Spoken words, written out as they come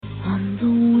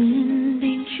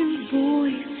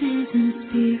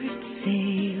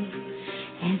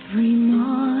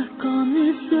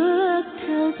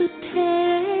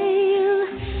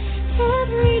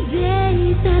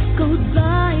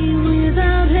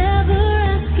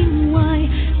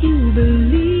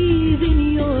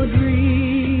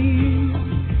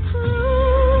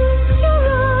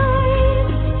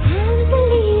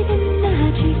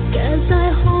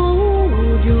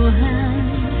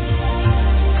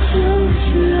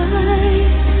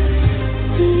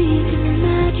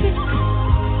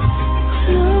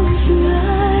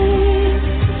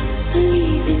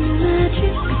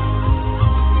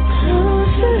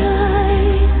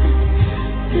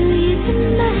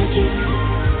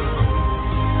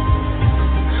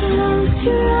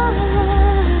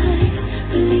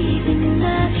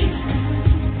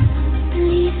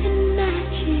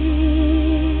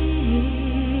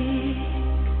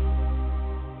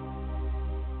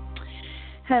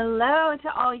Hello to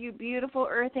all you beautiful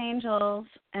earth angels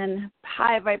and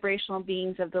high vibrational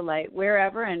beings of the light,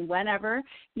 wherever and whenever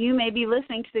you may be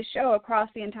listening to the show across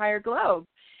the entire globe.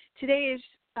 Today is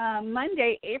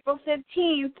Monday, April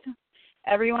 15th,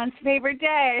 everyone's favorite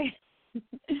day,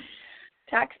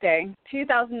 Tax Day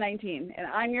 2019, and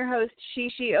I'm your host,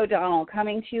 Shishi O'Donnell,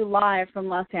 coming to you live from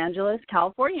Los Angeles,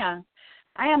 California.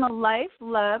 I am a life,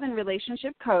 love, and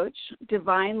relationship coach,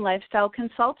 divine lifestyle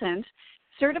consultant,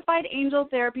 certified angel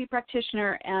therapy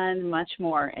practitioner, and much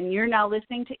more. And you're now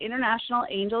listening to International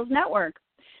Angels Network.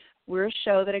 We're a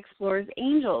show that explores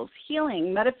angels,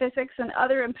 healing, metaphysics, and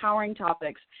other empowering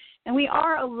topics. And we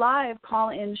are a live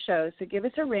call-in show, so give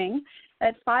us a ring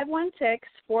at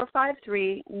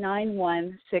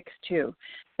 516-453-9162.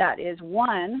 That is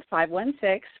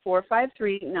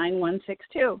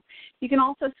 1-516-453-9162. You can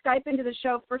also Skype into the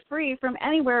show for free from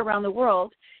anywhere around the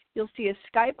world. You'll see a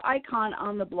Skype icon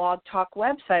on the Blog Talk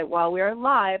website while we are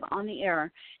live on the air.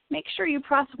 Make sure you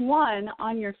press 1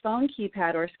 on your phone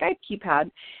keypad or Skype keypad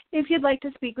if you'd like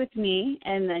to speak with me,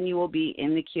 and then you will be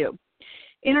in the queue.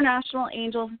 International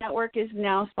Angels Network is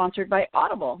now sponsored by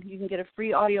Audible. You can get a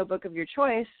free audiobook of your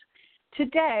choice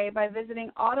today by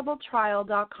visiting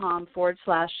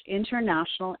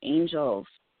audibletrial.com/international angels.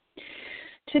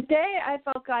 Today, I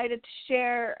felt guided to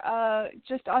share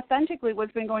just authentically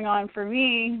what's been going on for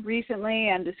me recently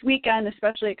and this weekend,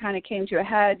 especially. It kind of came to a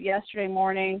head yesterday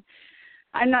morning.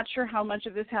 I'm not sure how much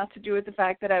of this has to do with the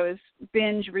fact that I was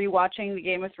binge rewatching the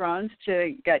Game of Thrones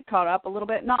to get caught up a little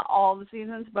bit. Not all the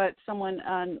seasons, but someone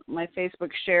on my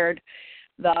Facebook shared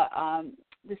the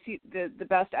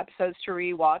best episodes to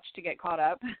rewatch to get caught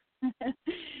up.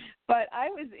 But I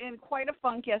was in quite a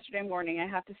funk yesterday morning, I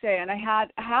have to say, and I had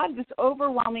this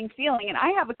overwhelming feeling. And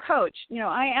I have a coach. You know,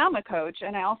 I am a coach,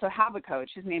 and I also have a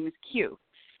coach. His name is Q,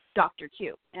 Dr.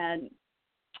 Q, and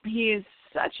he is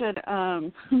such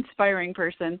an inspiring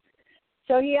person.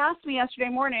 So he asked me yesterday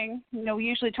morning, you know, we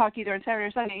usually talk either on Saturday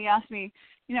or Sunday. He asked me,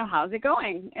 you know, how's it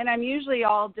going? And I'm usually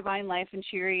all divine life and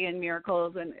cheery and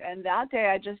miracles. And that day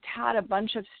I just had a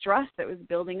bunch of stress that was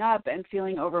building up and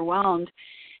feeling overwhelmed.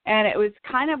 And it was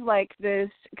kind of like this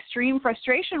extreme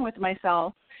frustration with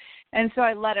myself. And so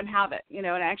I let him have it, you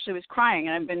know, and I actually was crying.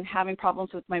 And I've been having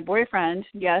problems with my boyfriend,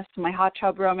 yes, my hot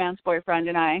tub romance boyfriend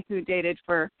and I, who dated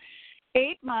for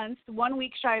 8 months, 1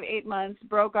 week shy of 8 months,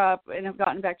 broke up and have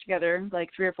gotten back together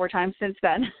like 3 or 4 times since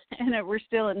then. And we're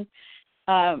still in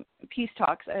peace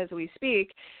talks as we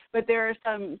speak. But there are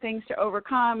some things to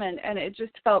overcome, and it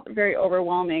just felt very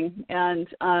overwhelming. And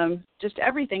just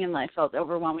everything in life felt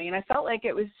overwhelming. And I felt like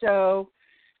it was so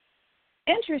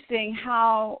interesting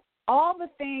how all the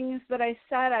things that I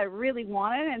said I really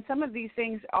wanted, and some of these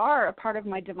things are a part of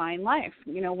my divine life.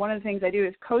 You know, one of the things I do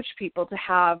is coach people to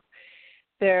have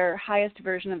their highest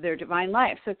version of their divine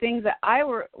life. So things that I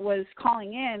was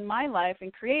calling in my life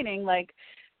and creating, like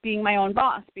being my own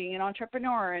boss, being an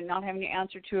entrepreneur, and not having to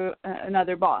answer to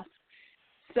another boss.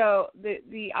 So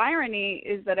the irony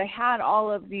is that I had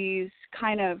all of these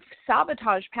kind of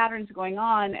sabotage patterns going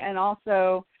on, and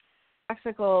also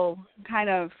toxical kind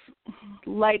of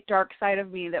light, dark side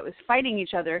of me that was fighting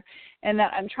each other, and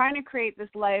that I'm trying to create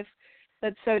this life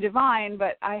that's so divine,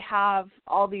 but I have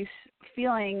all these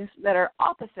feelings that are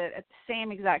opposite at the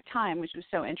same exact time, which was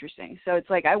so interesting. So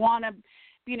it's like I want to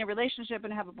be in a relationship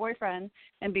and have a boyfriend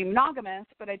and be monogamous,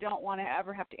 but I don't want to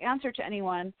ever have to answer to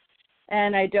anyone,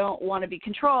 and I don't want to be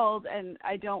controlled, and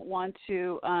I don't want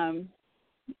to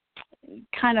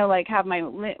kind of like have my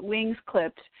wings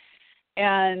clipped,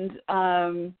 and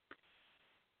I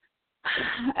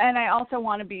also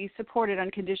want to be supported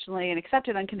unconditionally and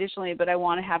accepted unconditionally, but I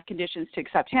want to have conditions to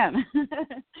accept him.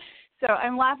 So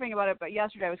I'm laughing about it, but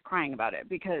yesterday I was crying about it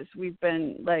because we've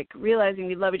been like realizing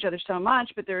we love each other so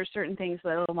much, but there are certain things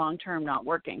that are long term not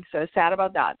working. So sad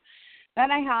about that. Then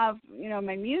I have, you know,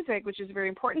 my music, which is very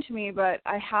important to me, but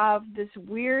I have this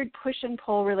weird push and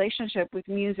pull relationship with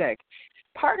music.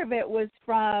 Part of it was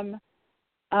from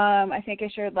I think I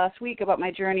shared last week about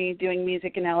my journey doing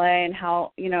music in LA and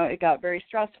how, you know, it got very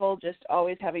stressful, just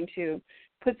always having to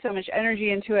put so much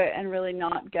energy into it and really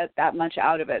not get that much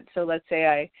out of it. So let's say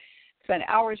I spend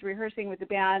hours rehearsing with the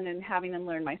band and having them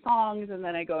learn my songs, and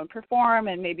then I go and perform,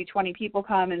 and maybe 20 people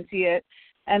come and see it,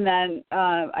 and then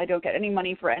I don't get any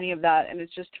money for any of that, and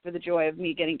it's just for the joy of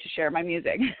me getting to share my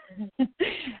music.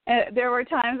 There were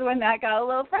times when that got a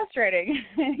little frustrating,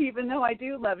 even though I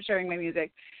do love sharing my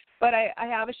music. But I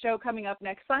have a show coming up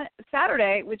next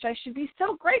Saturday, which I should be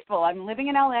so grateful. I'm living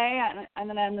in LA, and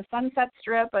then on the Sunset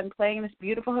Strip. I'm playing in this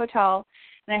beautiful hotel,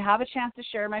 and I have a chance to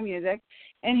share my music.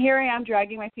 And here I am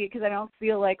dragging my feet because I don't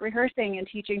feel like rehearsing and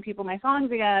teaching people my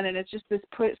songs again. And it's just this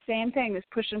same thing, this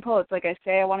push and pull. It's like I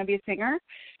say I want to be a singer,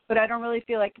 but I don't really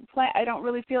feel like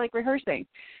rehearsing.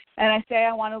 And I say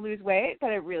I want to lose weight,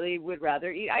 but I really would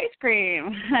rather eat ice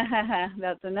cream.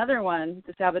 That's another one.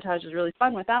 The sabotage is really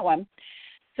fun with that one.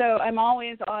 So I'm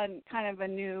always on kind of a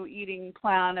new eating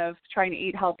plan of trying to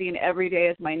eat healthy, and every day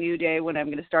is my new day when I'm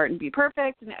going to start and be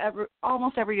perfect. And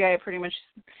almost every day I pretty much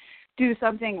do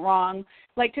something wrong.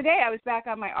 Like today I was back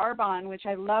on my Arbonne, which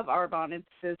I love Arbonne. It's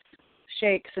this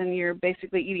shakes and you're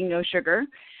basically eating no sugar.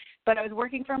 But I was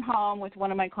working from home with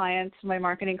one of my clients, my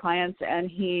marketing clients,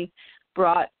 and he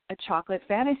brought a chocolate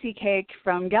fantasy cake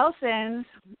from Gelson's,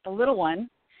 a little one,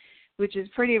 which is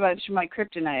pretty much my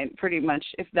kryptonite, pretty much.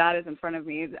 If that is in front of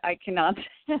me, I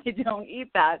don't eat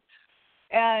that.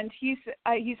 And he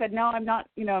said, no, I'm not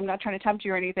trying to tempt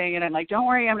you or anything. And I'm like, don't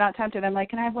worry, I'm not tempted. I'm like,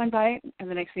 can I have one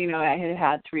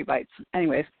had 3 bites.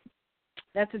 Anyways,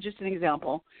 that's just an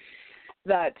example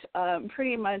that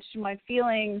pretty much my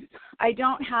feelings, I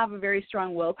don't have a very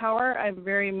strong willpower. I'm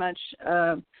very much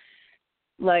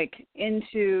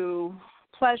into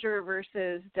pleasure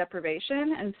versus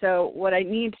deprivation. And so what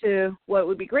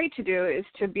would be great to do is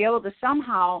to be able to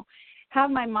somehow have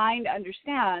my mind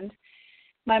understand,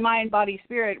 my mind, body,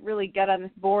 spirit really get on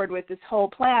this board with this whole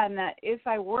plan that if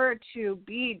I were to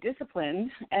be disciplined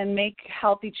and make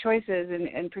healthy choices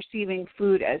and perceiving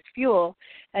food as fuel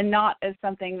and not as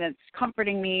something that's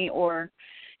comforting me or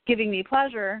giving me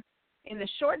pleasure in the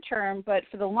short term, but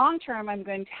for the long term, I'm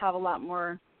going to have a lot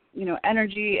more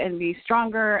energy and be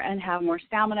stronger and have more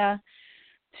stamina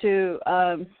to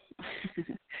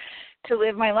to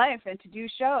live my life and to do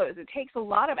shows. It takes a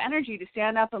lot of energy to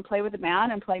stand up and play with a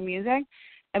band and play music.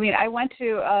 I mean, I went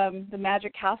to the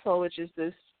Magic Castle, which is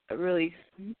this really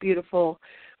beautiful,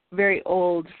 very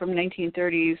old from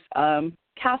 1930s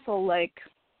castle-like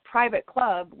private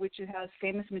club, which has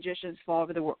famous magicians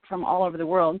from all over the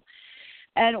world.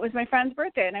 And it was my friend's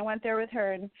birthday, and I went there with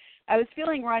her, and I was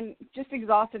feeling just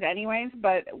exhausted anyways,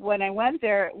 but when I went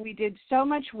there, we did so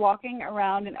much walking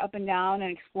around and up and down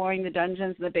and exploring the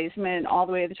dungeons in the basement and all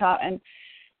the way to the top, and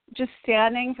just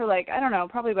standing for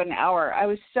probably about an hour. I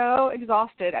was so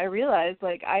exhausted. I realized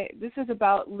this is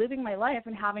about living my life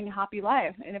and having a happy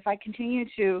life. And if I continue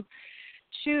to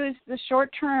choose the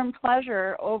short-term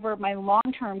pleasure over my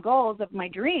long-term goals of my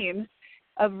dreams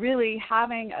of really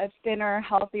having a thinner,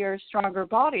 healthier, stronger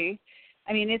body,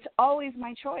 I mean, it's always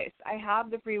my choice. I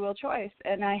have the free will choice.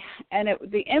 And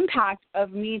the impact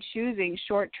of me choosing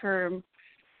short-term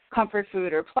comfort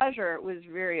food or pleasure was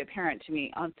very apparent to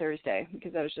me on Thursday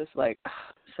because I was just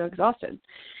so exhausted.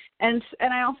 And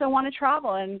I also want to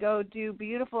travel and go do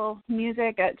beautiful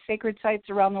music at sacred sites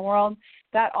around the world.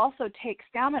 That also takes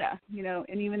stamina,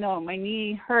 and even though my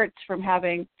knee hurts from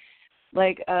having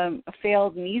a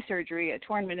failed knee surgery, a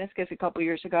torn meniscus a couple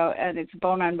years ago, and it's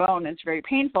bone on bone, it's very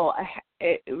painful,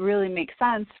 it really makes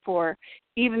sense for,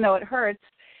 even though it hurts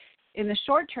in the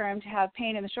short term, to have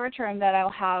pain in the short term, that I'll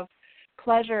have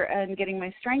pleasure in getting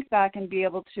my strength back and be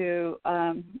able to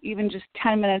even just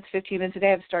 10 minutes, 15 minutes a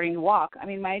day of starting to walk. I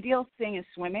mean, my ideal thing is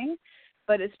swimming,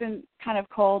 but it's been kind of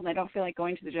cold and I don't feel like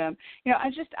going to the gym.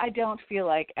 I don't feel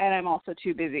like, and I'm also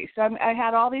too busy. So I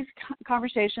had all these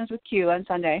conversations with Q on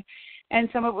Sunday, and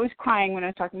some of it was crying when I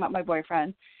was talking about my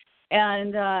boyfriend.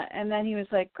 And then he was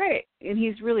like, great. And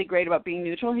he's really great about being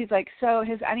neutral. He's like, so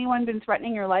has anyone been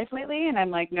threatening your life lately? And I'm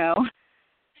like, no.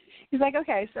 He's like,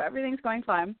 okay, so everything's going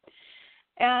fine.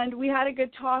 And we had a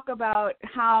good talk about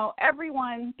how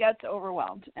everyone gets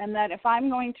overwhelmed, and that if I'm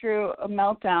going through a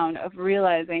meltdown of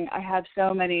realizing I have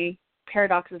so many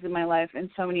paradoxes in my life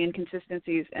and so many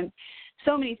inconsistencies and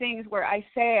so many things where I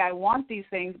say I want these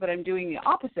things, but I'm doing the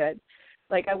opposite.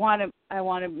 Like I want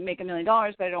to make $1 million,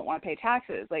 but I don't want to pay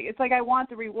taxes. It's like I want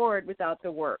the reward without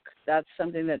the work. That's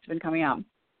something that's been coming out.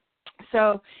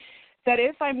 So that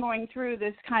if I'm going through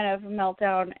this kind of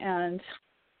meltdown and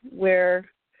where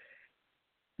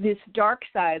this dark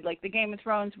side, like the Game of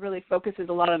Thrones really focuses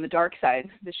a lot on the dark side,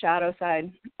 the shadow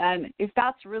side. And if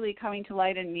that's really coming to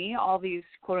light in me, all these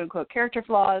quote-unquote character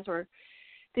flaws or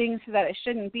things that I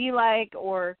shouldn't be like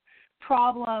or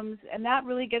problems, and that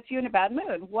really gets you in a bad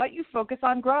mood. What you focus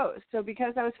on grows. So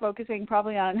because I was focusing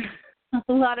probably on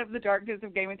a lot of the darkness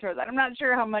of Game of Thrones. I'm not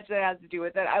sure how much that has to do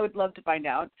with it. I would love to find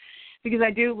out because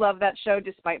I do love that show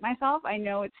despite myself. I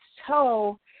know it's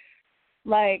so,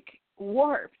 like,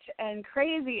 warped and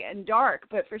crazy and dark,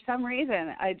 but for some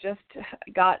reason I just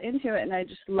got into it and I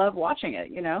just love watching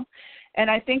it, you know. And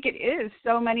I think it is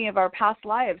so many of our past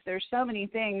lives. There's so many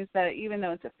things that even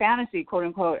though it's a fantasy, quote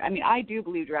unquote, I mean, I do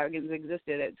believe dragons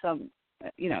existed at some,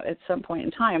 you know, at some point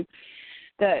in time.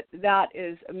 That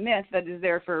is a myth that is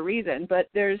there for a reason, but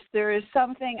there is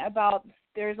something about,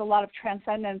 there's a lot of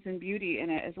transcendence and beauty in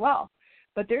it as well.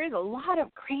 But there is a lot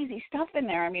of crazy stuff in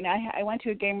there. I mean, I went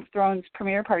to a Game of Thrones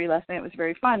premiere party last night. It was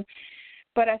very fun.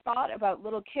 But I thought about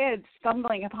little kids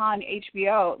stumbling upon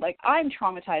HBO. Like, I'm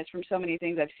traumatized from so many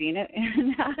things I've seen it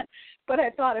in that. But I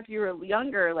thought if you were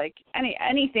younger, like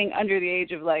anything under the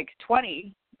age of like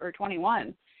 20 or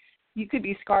 21, you could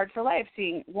be scarred for life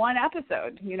seeing one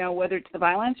episode, you know, whether it's the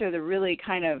violence or the really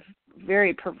kind of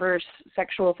very perverse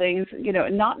sexual things, you know,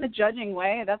 not in a judging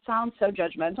way. That sounds so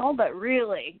judgmental, but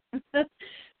really,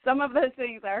 some of those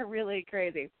things are really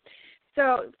crazy.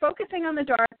 So focusing on the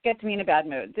dark gets me in a bad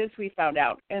mood. This we found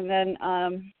out. And then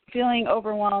feeling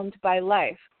overwhelmed by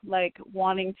life, like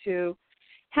wanting to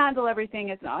handle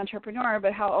everything as an entrepreneur,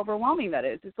 but how overwhelming that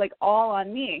is. It's like all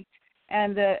on me.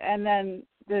 And then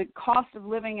the cost of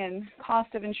living and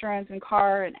cost of insurance and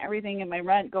car and everything and my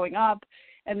rent going up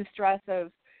and the stress of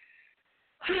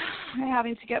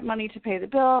having to get money to pay the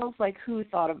bills. Like, who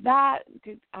thought of that?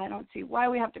 I don't see why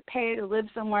we have to pay to live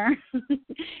somewhere.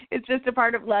 It's just a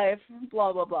part of life,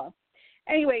 blah, blah, blah.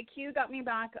 Anyway, Q got me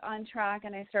back on track,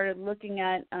 and I started looking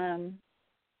at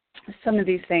some of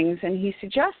these things, and he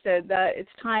suggested that it's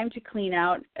time to clean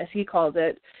out, as he calls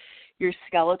it, your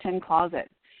skeleton closet.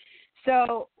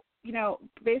 So, you know,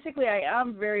 basically I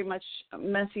am very much a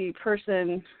messy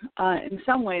person in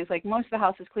some ways. Like, most of the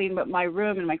house is clean, but my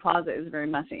room and my closet is very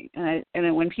messy. And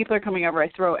then when people are coming over,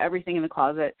 I throw everything in the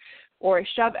closet, or I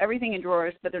shove everything in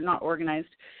drawers, but they're not organized.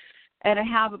 And I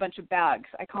have a bunch of bags.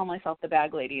 I call myself the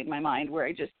bag lady in my mind, where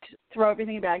I just throw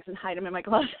everything in bags and hide them in my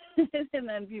closet. And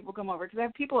then people come over, because I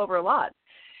have people over a lot.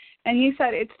 And he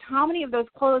said, it's how many of those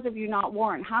clothes have you not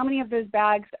worn? How many of those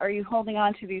bags are you holding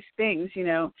on to these things, you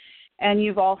know? And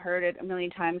you've all heard it a million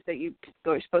times that you're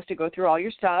supposed to go through all your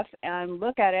stuff and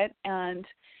look at it and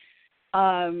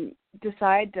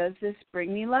decide, does this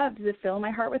bring me love? Does it fill my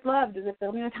heart with love? Does it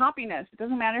fill me with happiness? It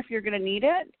doesn't matter if you're going to need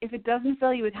it. If it doesn't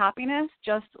fill you with happiness,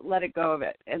 just let it go of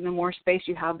it. And the more space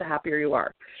you have, the happier you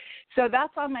are. So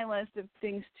that's on my list of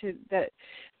things that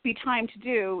be time to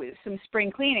do, is some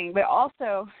spring cleaning, but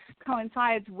also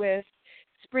coincides with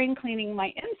spring cleaning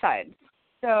my insides.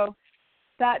 So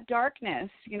that darkness,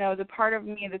 you know, the part of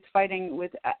me that's fighting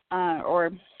with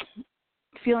or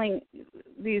feeling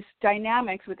these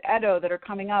dynamics with Edo that are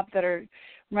coming up that are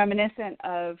reminiscent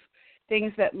of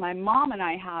things that my mom and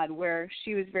I had, where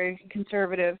she was very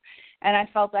conservative and I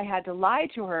felt I had to lie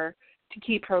to her to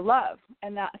keep her love.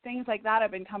 And that things like that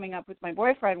have been coming up with my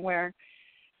boyfriend, where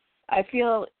I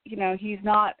feel, you know, he's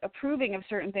not approving of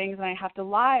certain things and I have to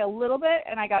lie a little bit,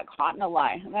 and I got caught in a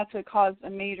lie. And that's what caused a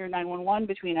major 911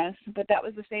 between us. But that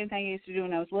was the same thing I used to do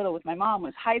when I was little with my mom,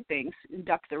 was hide things and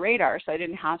duck the radar, so I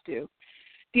didn't have to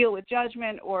deal with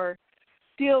judgment or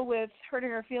deal with hurting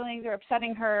her feelings or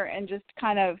upsetting her, and just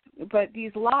kind of, but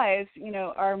these lies, you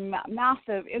know, are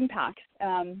massive impacts.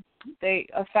 They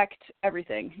affect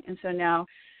everything. And so now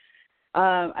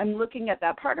I'm looking at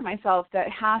that part of myself that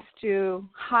has to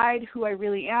hide who I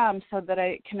really am, so that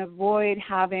I can avoid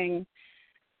having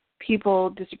people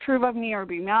disapprove of me or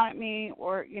be mad at me,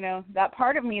 or, you know, that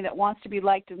part of me that wants to be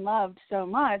liked and loved so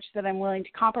much that I'm willing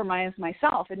to compromise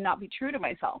myself and not be true to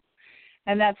myself.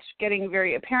 And that's getting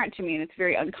very apparent to me, and it's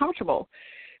very uncomfortable,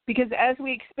 because as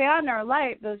we expand our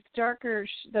light, those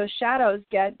shadows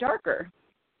get darker.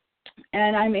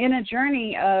 And I'm in a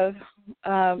journey of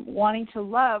wanting to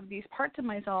love these parts of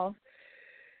myself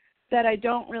that I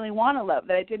don't really want to love,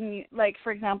 that I didn't, like,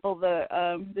 for example,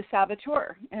 the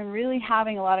saboteur, and really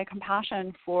having a lot of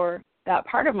compassion for that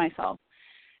part of myself,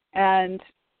 and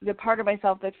the part of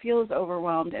myself that feels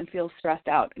overwhelmed and feels stressed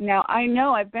out. Now, I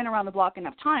know I've been around the block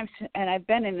enough times, and I've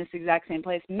been in this exact same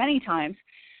place many times,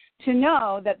 to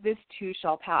know that this too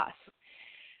shall pass.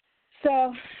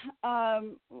 So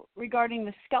regarding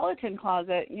the skeleton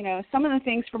closet, you know, some of the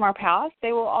things from our past,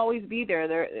 they will always be there.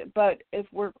 But if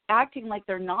we're acting like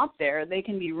they're not there, they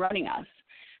can be running us.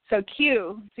 So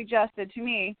Q suggested to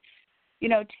me, you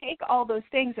know, take all those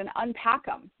things and unpack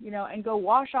them, you know, and go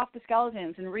wash off the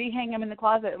skeletons and rehang them in the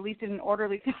closet, at least in an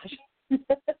orderly fashion.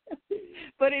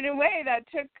 But in a way that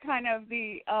took kind of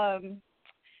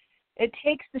it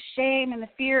takes the shame and the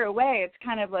fear away. It's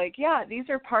kind of like, yeah, these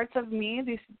are parts of me,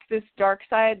 this dark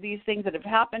side, these things that have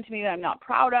happened to me that I'm not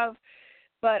proud of,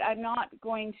 but I'm not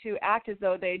going to act as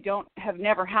though they have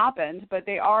never happened, but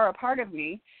they are a part of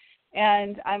me,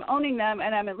 and I'm owning them,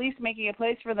 and I'm at least making a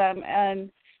place for them and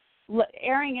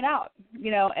airing it out,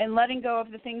 and letting go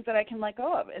of the things that I can let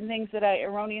go of, and things that I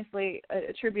erroneously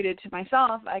attributed to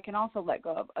myself, I can also let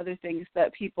go of other things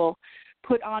that people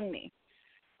put on me.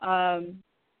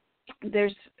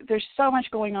 There's so much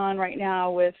going on right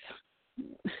now with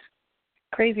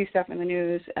crazy stuff in the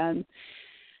news, and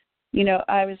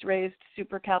I was raised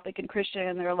super Catholic and Christian,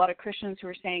 and there are a lot of Christians who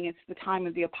are saying it's the time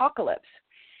of the apocalypse.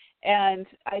 And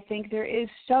I think there is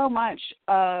so much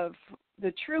of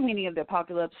the true meaning of the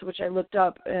apocalypse, which I looked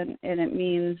up, and it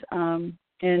means,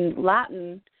 in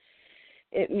Latin,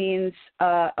 it means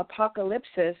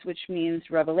apocalypsis, which means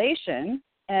revelation.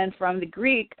 And from the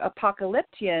Greek,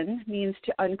 apocalyptian means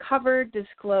to uncover,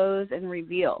 disclose, and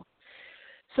reveal.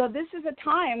 So this is a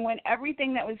time when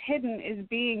everything that was hidden is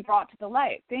being brought to the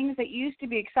light. Things that used to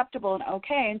be acceptable and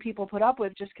okay and people put up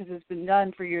with just because it's been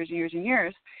done for years and years and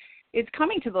years, it's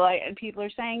coming to the light, and people are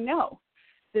saying, no,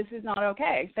 this is not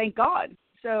okay. Thank God.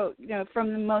 So,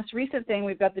 from the most recent thing,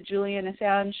 we've got the Julian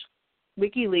Assange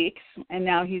WikiLeaks, and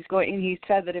now he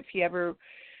said that if he ever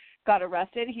got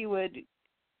arrested, he would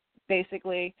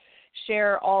basically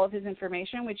share all of his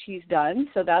information, which he's done.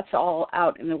 So that's all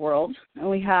out in the world. And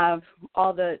we have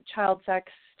all the child sex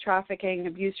trafficking,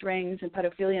 abuse rings, and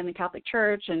pedophilia in the Catholic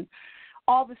Church, and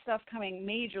all the stuff coming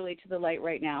majorly to the light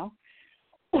right now.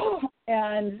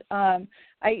 And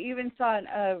I even saw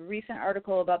a recent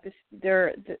article about this.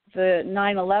 The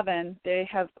 9/11. They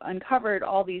have uncovered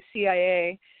all these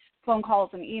CIA phone calls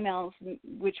and emails,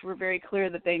 which were very clear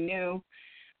that they knew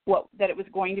that it was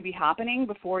going to be happening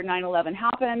before 9/11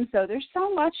 happened. So there's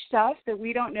so much stuff that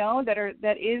we don't know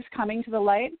that is coming to the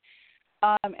light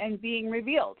and being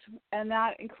revealed, and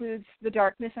that includes the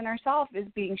darkness in ourselves is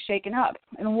being shaken up.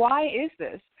 And why is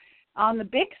this? On the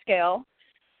big scale,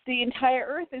 the entire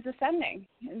earth is ascending.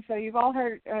 And so you've all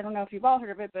heard, I don't know if you've all heard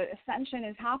of it, but ascension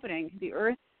is happening. The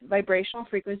earth vibrational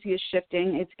frequency is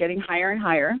shifting. It's getting higher and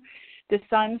higher. The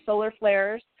sun solar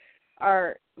flares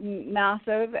are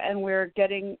massive, and we're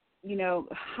getting,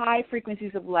 high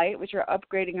frequencies of light, which are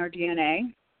upgrading our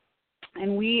DNA.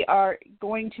 And we are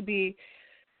going to be,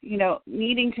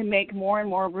 needing to make more and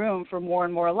more room for more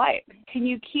and more light. Can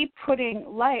you keep putting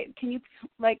light? Can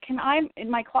I, in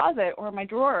my closet or my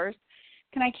drawers,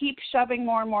 can I keep shoving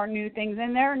more and more new things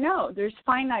in there? No, there's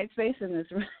finite space in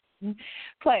this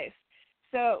place.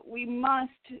 So we must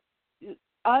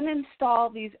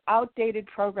uninstall these outdated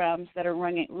programs that are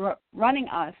running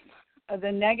us,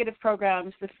 the negative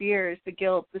programs, the fears, the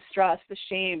guilt, the stress, the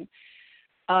shame,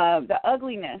 the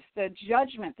ugliness, the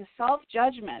judgment, the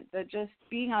self-judgment, the just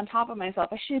being on top of myself.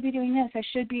 I should be doing this. I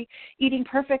should be eating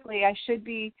perfectly. I should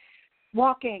be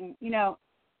walking,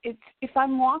 if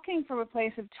I'm walking from a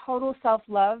place of total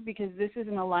self-love because this is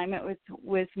in alignment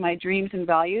with my dreams and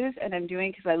values, and I'm doing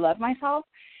it because I love myself,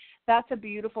 that's a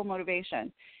beautiful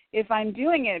motivation. If I'm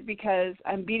doing it because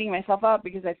I'm beating myself up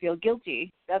because I feel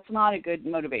guilty, that's not a good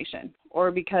motivation.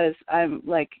 Or because I'm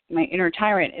like my inner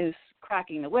tyrant is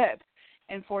cracking the whip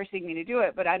and forcing me to do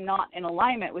it, but I'm not in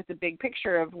alignment with the big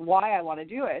picture of why I want to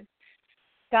do it,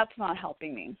 that's not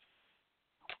helping me.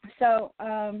 So,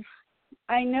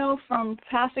 I know from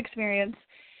past experience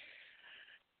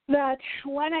that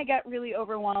when I get really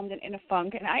overwhelmed and in a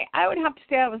funk, and I would have to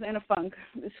say I was in a funk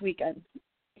this weekend,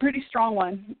 pretty strong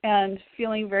one, and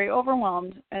feeling very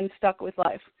overwhelmed and stuck with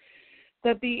life,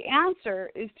 that the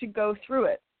answer is to go through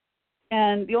it.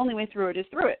 And the only way through it is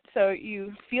through it. So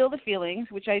you feel the feelings,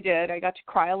 which I did. I got to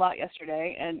cry a lot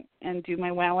yesterday and do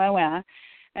my wah, wah, wah,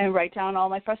 and write down all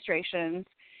my frustrations.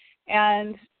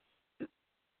 And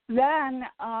then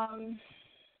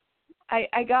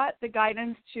I got the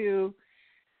guidance to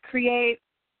create.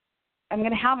 I'm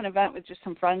going to have an event with just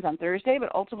some friends on Thursday,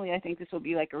 but ultimately I think this will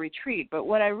be like a retreat. But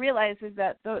what I realized is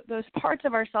that those parts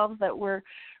of ourselves that we're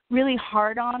really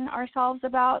hard on ourselves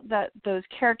about, that those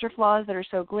character flaws that are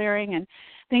so glaring and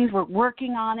things we're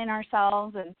working on in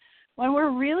ourselves, and when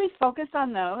we're really focused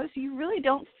on those, you really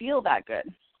don't feel that good.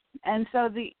 And so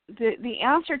the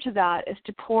answer to that is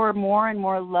to pour more and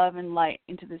more love and light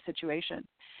into the situation.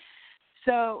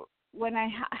 So when I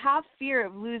have fear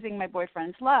of losing my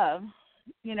boyfriend's love,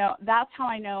 that's how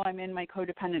I know I'm in my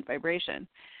codependent vibration,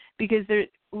 because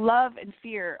love and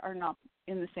fear are not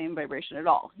in the same vibration at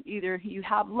all. Either you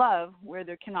have love where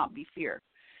there cannot be fear.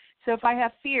 So if I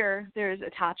have fear, there's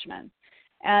attachment.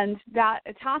 And that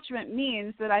attachment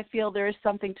means that I feel there is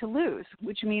something to lose,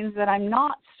 which means that I'm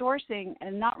not sourcing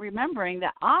and not remembering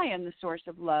that I am the source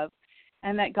of love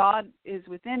and that God is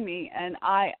within me. And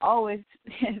I always,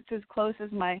 it's as close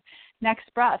as my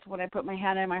next breath when I put my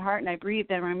hand on my heart and I breathe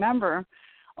and remember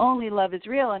only love is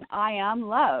real and I am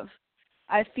love.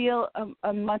 I feel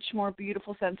a much more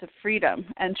beautiful sense of freedom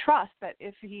and trust that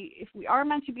if we are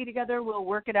meant to be together, we'll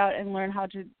work it out and learn how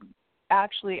to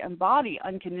actually embody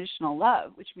unconditional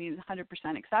love, which means 100%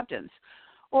 acceptance.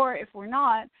 Or if we're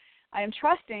not, I am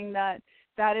trusting that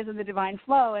that is in the divine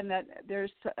flow and that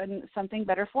there's something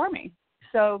better for me.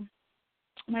 So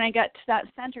when I get to that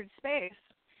centered space,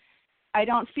 I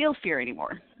don't feel fear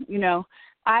anymore. You know,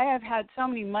 I have had so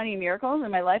many money miracles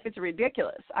in my life, it's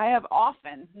ridiculous. I have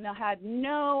often had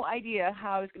no idea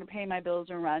how I was going to pay my bills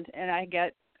or rent, and I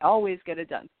always get it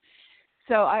done.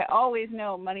 So I always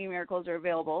know money miracles are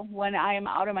available. When I am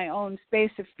out of my own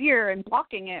space of fear and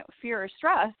blocking it, fear or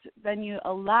stress, then you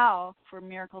allow for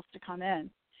miracles to come in.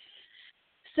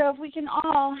 So if we can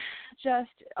all just,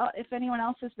 if anyone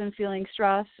else has been feeling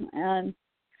stress and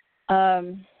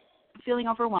feeling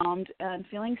overwhelmed and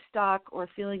feeling stuck or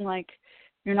feeling like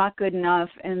you're not good enough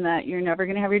and that you're never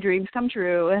going to have your dreams come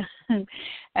true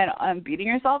and beating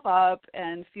yourself up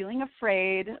and feeling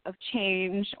afraid of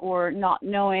change or not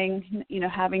knowing, you know,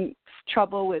 having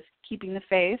trouble with keeping the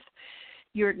faith,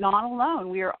 you're not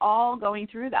alone. We are all going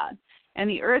through that. And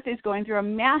the earth is going through a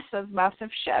massive,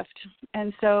 massive shift.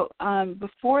 And so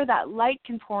before that light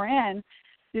can pour in,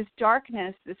 this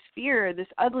darkness, this fear, this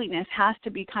ugliness has to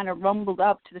be kind of rumbled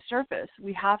up to the surface.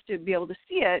 We have to be able to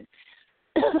see it,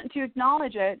 to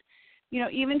acknowledge it, you know,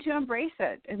 even to embrace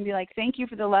it and be like, thank you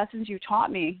for the lessons you taught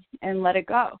me, and let it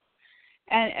go.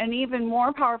 And an even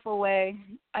more powerful way,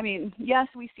 I mean, yes,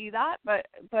 we see that, but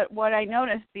what I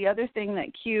noticed, the other thing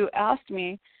that Q asked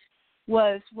me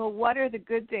was, well, what are the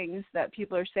good things that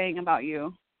people are saying about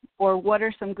you? Or what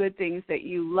are some good things that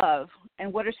you love?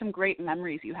 And what are some great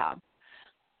memories you have?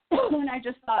 And I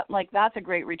just thought, like, that's a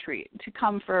great retreat, to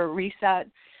come for a reset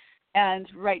and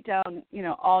write down, you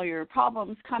know, all your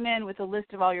problems, come in with a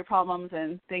list of all your problems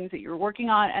and things that you're working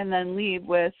on, and then leave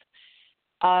with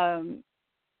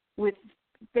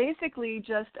basically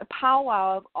just a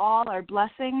powwow of all our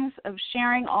blessings, of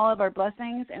sharing all of our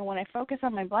blessings. And when I focus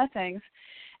on my blessings,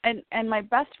 and my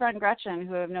best friend Gretchen,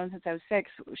 who I've known since I was 6,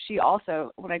 she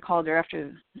also, when I called her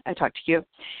after I talked to you,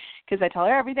 because I tell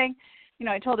her everything, you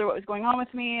know, I told her what was going on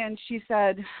with me, and she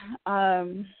said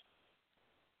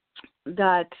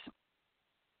that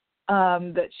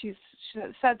she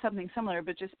said something similar,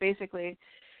 but just basically,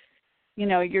 you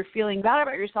know, you're feeling bad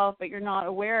about yourself, but you're not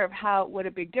aware of what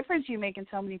a big difference you make in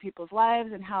so many people's lives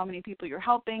and how many people you're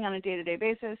helping on a day-to-day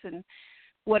basis, and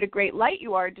what a great light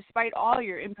you are. Despite all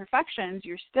your imperfections,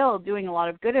 you're still doing a lot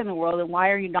of good in the world, and why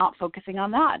are you not focusing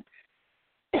on that?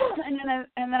 and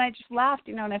then I just laughed,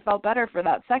 you know, and I felt better for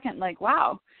that second, like,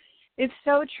 wow, it's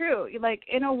so true. Like,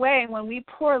 in a way, when we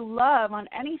pour love on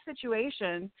any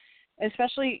situation,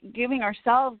 especially giving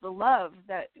ourselves the love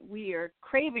that we are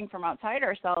craving from outside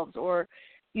ourselves, or,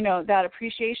 you know, that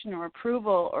appreciation or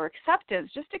approval or acceptance,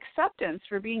 just acceptance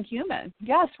for being human.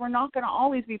 Yes, we're not going to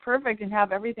always be perfect and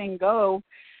have everything go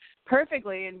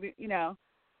perfectly and, you know,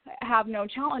 have no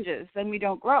challenges, then we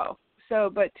don't grow. So,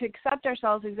 but to accept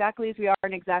ourselves exactly as we are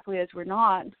and exactly as we're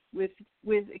not, with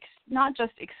not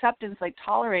just acceptance, like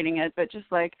tolerating it, but just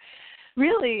like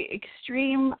really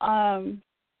extreme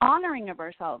honoring of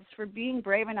ourselves for being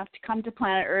brave enough to come to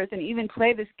planet Earth and even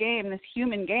play this game, this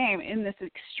human game, in this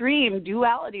extreme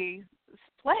duality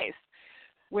place,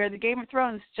 where the Game of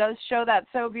Thrones does show that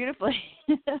so beautifully.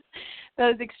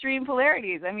 Those extreme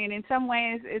polarities. I mean, in some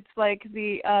ways, it's like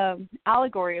the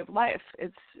allegory of life.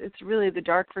 It's really the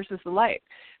dark versus the light.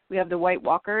 We have the White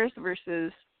Walkers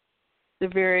versus the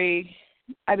very,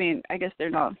 I mean, I guess they're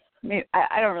not,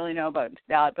 I don't really know about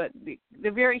that, but the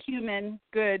very human,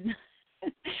 good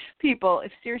people.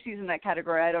 If Cersei's in that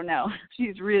category, I don't know.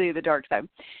 She's really the dark side.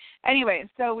 Anyway,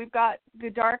 so we've got the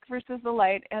dark versus the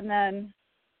light, and then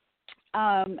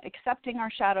accepting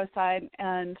our shadow side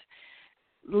and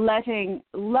letting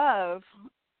love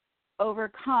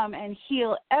overcome and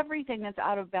heal everything that's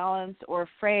out of balance or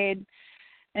afraid.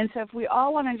 And so if we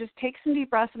all want to just take some deep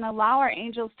breaths and allow our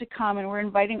angels to come, and we're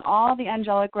inviting all the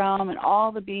angelic realm and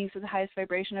all the beings of the highest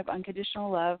vibration of unconditional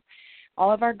love,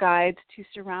 all of our guides, to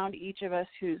surround each of us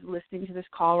who's listening to this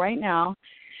call right now.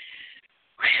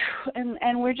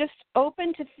 And we're just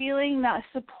open to feeling that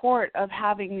support of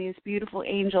having these beautiful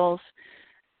angels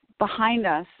behind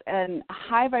us and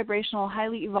high vibrational,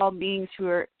 highly evolved beings who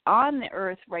are on the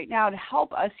earth right now to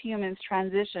help us humans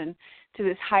transition to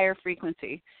this higher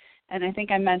frequency. And I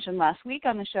think I mentioned last week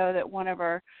on the show that one of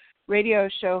our radio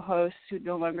show hosts, who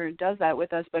no longer does that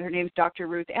with us, but her name is Dr.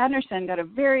 Ruth Anderson, got a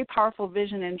very powerful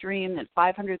vision and dream that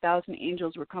 500,000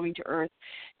 angels were coming to Earth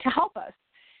to help us.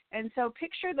 And so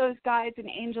picture those guides and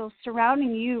angels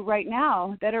surrounding you right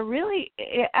now that are really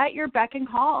at your beck and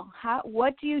call.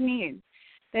 What do you need?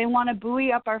 They want to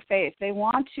buoy up our faith. They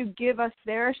want to give us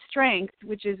their strength,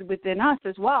 which is within us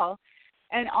as well,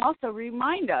 and also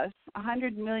remind us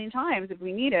 100 million times if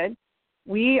we need it,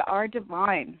 we are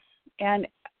divine, and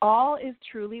all is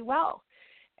truly well.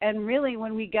 And really,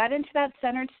 when we get into that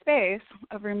centered space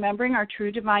of remembering our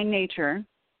true divine nature,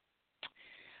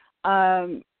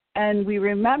 and we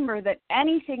remember that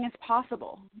anything is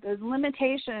possible, those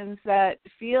limitations that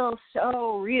feel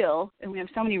so real, and we have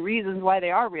so many reasons why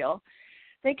they are real,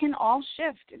 they can all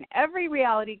shift, and every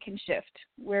reality can shift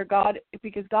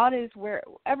because God is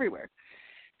everywhere.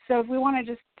 So if we want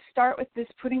to just start with this,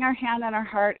 putting our hand on our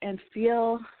heart and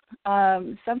feel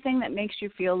something that makes you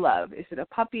feel love. Is it a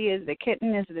puppy? Is it a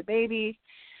kitten? Is it a baby?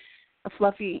 A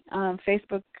fluffy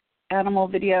Facebook animal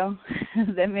video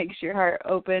that makes your heart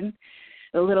open?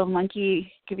 The little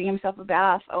monkey giving himself a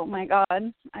bath. Oh, my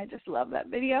God. I just love that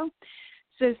video.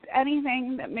 So just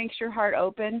anything that makes your heart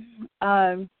open,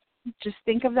 just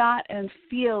think of that and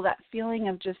feel that feeling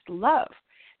of just love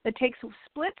that takes a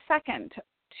split second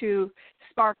to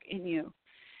spark in you.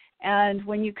 And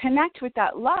when you connect with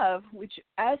that love, which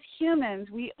as humans,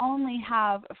 we only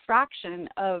have a fraction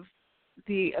of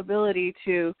the ability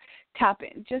to tap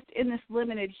in, just in this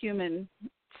limited human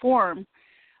form,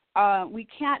 we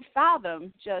can't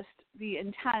fathom just the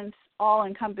intense,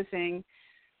 all-encompassing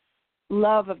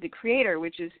love of the Creator,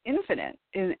 which is infinite.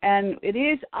 And it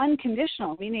is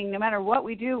unconditional, meaning no matter what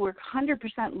we do, we're 100%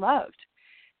 loved.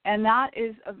 And that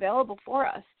is available for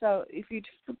us. So if you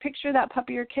picture that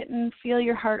puppy or kitten, feel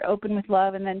your heart open with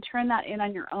love, and then turn that in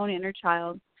on your own inner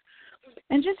child.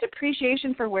 And just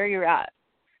appreciation for where you're at.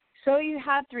 So you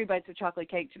had 3 bites of chocolate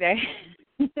cake today.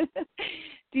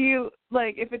 Do you,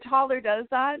 if a toddler does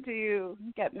that, do you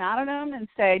get mad at them and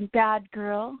say, bad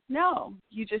girl? No.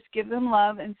 You just give them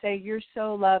love and say, you're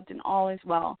so loved and all is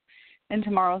well. And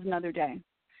tomorrow's another day.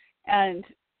 And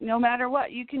no matter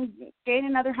what, you can gain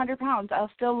another 100 pounds.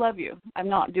 I'll still love you. I'm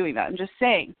not doing that. I'm just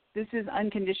saying this is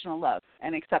unconditional love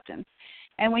and acceptance.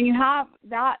 And when you have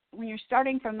that, when you're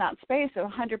starting from that space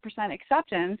of 100%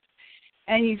 acceptance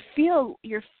and you feel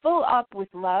you're full up with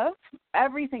love,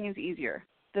 everything is easier.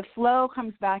 The flow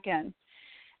comes back in.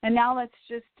 And now let's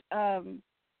just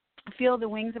feel the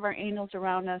wings of our angels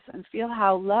around us and feel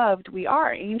how loved we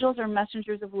are. Angels are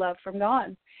messengers of love from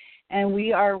God. And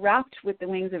we are wrapped with the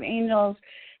wings of angels.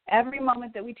 Every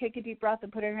moment that we take a deep breath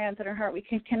and put our hands on our heart, we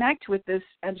can connect with this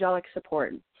angelic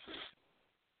support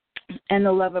and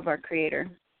the love of our Creator.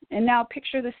 And now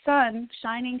picture the sun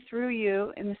shining through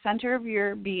you in the center of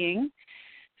your being.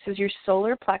 This is your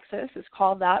solar plexus. It's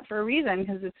called that for a reason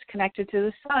because it's connected to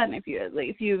the sun. If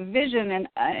you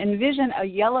envision a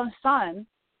yellow sun,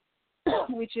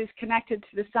 which is connected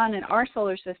to the sun in our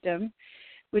solar system,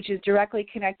 which is directly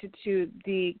connected to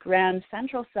the grand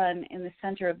central sun in the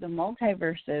center of the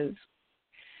multiverses,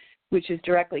 which is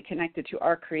directly connected to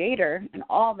our Creator, and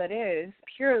all that is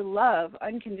pure love,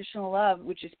 unconditional love,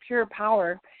 which is pure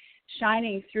power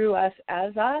shining through us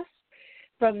as us.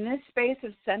 From this space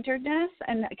of centeredness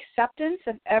and acceptance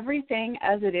of everything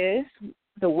as it is,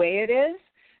 the way it is,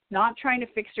 not trying to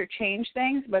fix or change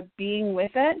things, but being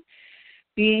with it,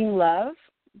 being love,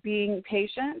 being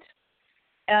patient,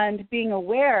 and being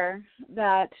aware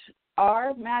that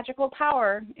our magical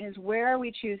power is where are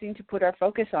we choosing to put our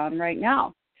focus on right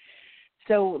now.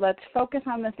 So let's focus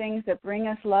on the things that bring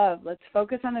us love. Let's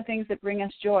focus on the things that bring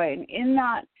us joy. And in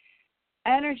that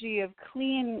energy of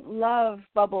clean love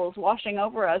bubbles washing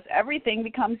over us, everything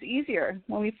becomes easier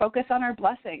when we focus on our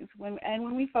blessings,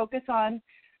 when we focus on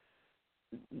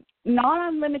not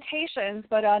on limitations,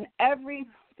 but on everything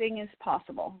is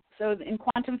possible. So in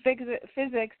quantum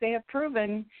physics, they have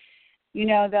proven,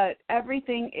 that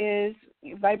everything is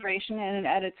vibration, and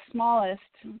at its smallest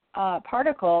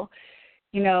particle,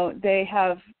 they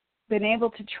have been able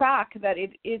to track that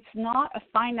it's not a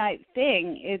finite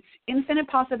thing. It's infinite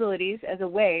possibilities as a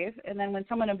wave, and then when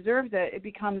someone observes it, it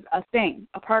becomes a thing,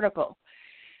 a particle.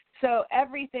 So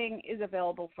everything is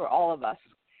available for all of us.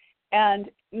 And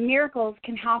miracles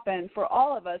can happen for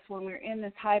all of us when we're in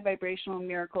this high vibrational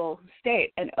miracle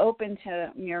state and open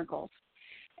to miracles.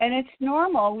 And it's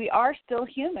normal. We are still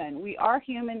human. We are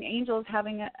human angels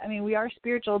we are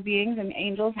spiritual beings and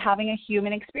angels having a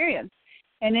human experience.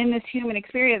 And in this human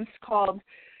experience called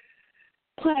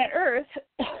planet Earth,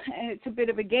 and it's a bit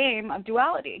of a game of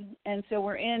duality. And so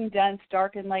we're in dense,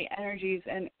 dark, and light energies,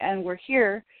 and we're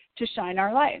here to shine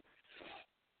our light.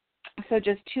 So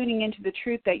just tuning into the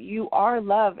truth that you are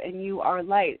love and you are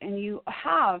light, and you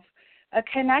have a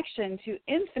connection to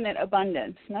infinite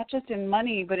abundance, not just in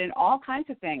money, but in all kinds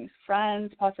of things,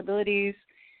 friends, possibilities,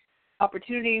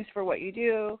 opportunities for what you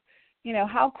do. You know,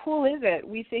 how cool is it?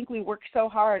 We think we work so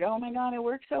hard. Oh, my God, I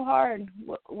work so hard.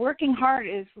 Working hard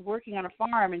is working on a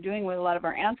farm and doing what a lot of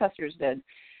our ancestors did.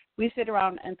 We sit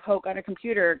around and poke on a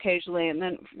computer occasionally and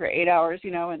then for 8 hours,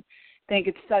 you know, and think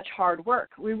it's such hard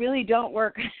work. We really don't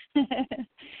work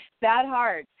that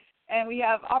hard. And we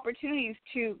have opportunities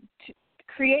to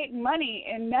create money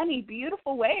in many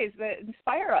beautiful ways that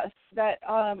inspire us, that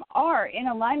are in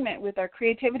alignment with our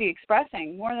creativity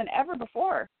expressing more than ever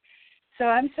before. So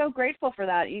I'm so grateful for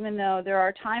that, even though there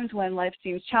are times when life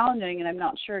seems challenging and I'm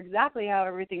not sure exactly how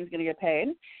everything's going to get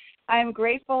paid. I'm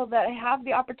grateful that I have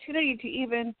the opportunity to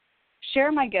even share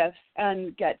my gifts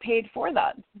and get paid for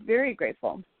that. Very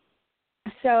grateful.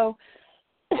 So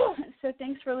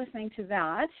thanks for listening to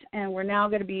that. And we're now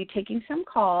going to be taking some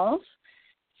calls.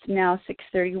 It's now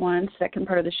 6:31, second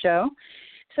part of the show.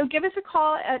 So give us a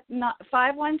call at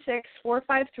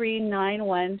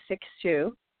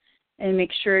 516-453-9162. And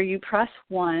make sure you press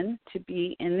 1 to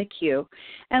be in the queue.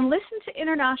 And listen to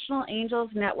International Angels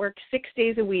Network 6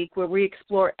 days a week, where we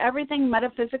explore everything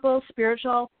metaphysical,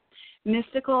 spiritual,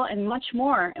 mystical, and much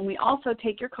more. And we also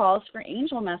take your calls for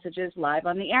angel messages live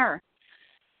on the air.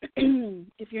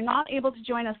 If you're not able to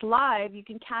join us live, you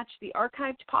can catch the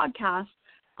archived podcast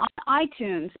on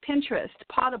iTunes, Pinterest,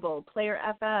 Potable, Player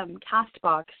FM,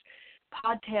 Castbox,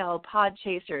 Podtail,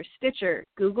 Podchaser, Stitcher,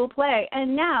 Google Play,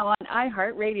 and now on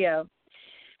iHeartRadio.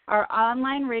 Our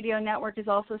online radio network has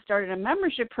also started a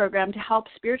membership program to help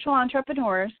spiritual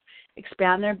entrepreneurs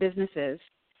expand their businesses.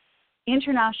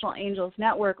 International Angels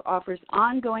Network offers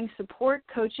ongoing support,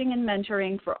 coaching, and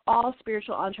mentoring for all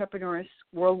spiritual entrepreneurs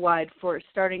worldwide for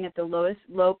starting at the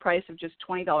low price of just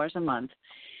 $20 a month.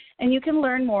 And you can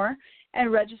learn more and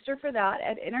register for that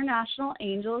at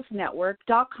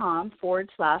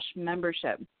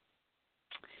internationalangelsnetwork.com/membership.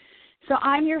 So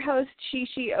I'm your host,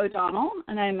 Shishi O'Donnell,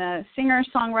 and I'm a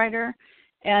singer-songwriter,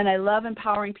 and I love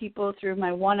empowering people through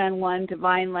my one-on-one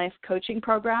Divine Life coaching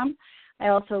program. I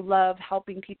also love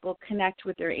helping people connect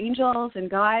with their angels and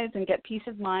guides and get peace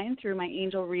of mind through my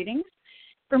angel readings.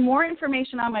 For more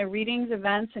information on my readings,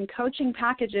 events, and coaching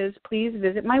packages, please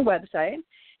visit my website,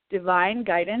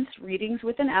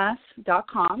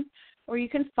 divineguidancereadingswithans.com, or you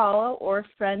can follow or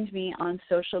friend me on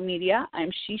social media. I'm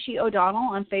Shishi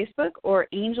O'Donnell on Facebook or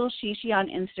Angel Shishi on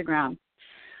Instagram.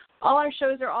 All our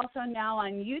shows are also now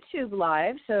on YouTube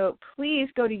Live, so please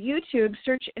go to YouTube,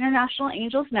 search International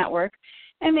Angels Network,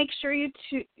 and make sure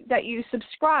that you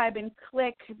subscribe and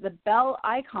click the bell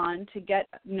icon to get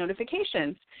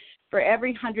notifications. For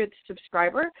every 100th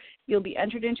subscriber, you'll be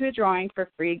entered into a drawing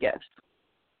for free gifts.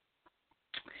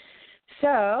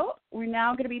 So we're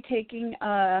now going to be taking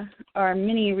our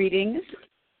mini readings.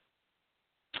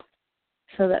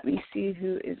 So let me see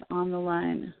who is on the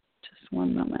line. Just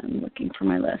one moment. I'm looking for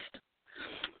my list.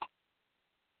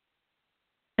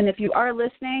 And if you are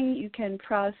listening, you can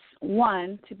press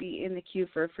 1 to be in the queue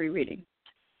for a free reading.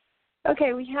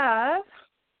 Okay, we have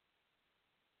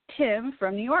Tim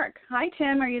from New York. Hi,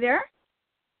 Tim. Are you there?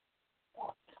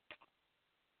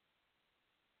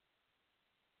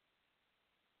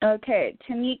 Okay,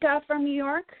 Tamika from New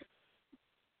York.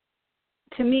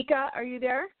 Tamika, are you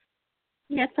there?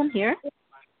 Yes, I'm here.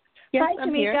 Yes, Hi, I'm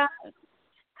Tamika. Here.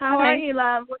 How are you,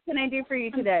 love? What can I do for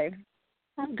you today?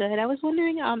 I'm good. I was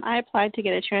wondering, I applied to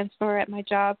get a transfer at my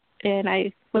job, and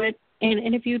I went and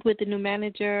interviewed with the new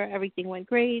manager. Everything went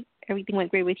great. Everything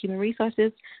went great with human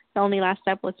resources. The only last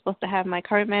step was supposed to have my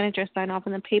current manager sign off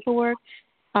on the paperwork.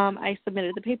 I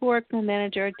submitted the paperwork from the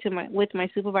manager with my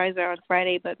supervisor on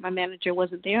Friday, but my manager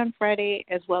wasn't there on Friday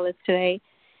as well as today.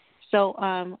 So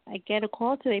I get a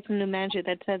call today from the manager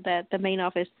that said that the main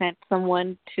office sent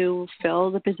someone to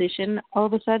fill the position all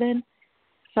of a sudden.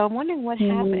 So I'm wondering what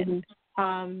happened.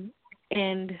 And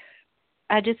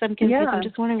I'm confused. Yeah. I'm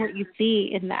just wondering what you see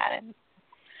in that.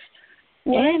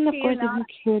 And of course, if you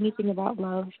care anything about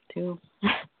love, too.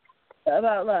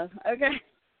 About love. Okay.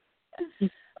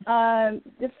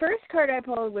 The first card I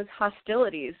pulled was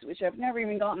Hostilities, which I've never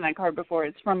even gotten that card before.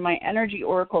 It's from my Energy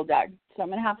Oracle deck, so I'm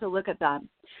going to have to look at that.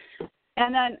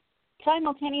 And then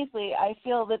simultaneously, I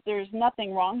feel that there's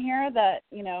nothing wrong here, that,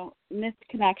 missed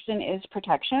connection is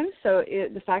protection. So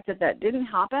the fact that didn't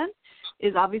happen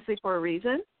is obviously for a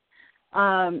reason.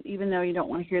 even though you don't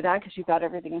want to hear that because you've got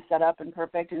everything set up and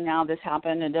perfect, and now this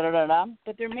happened and da-da-da-da.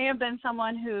 But there may have been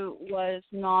someone who was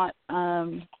not,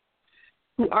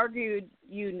 who argued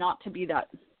you not to be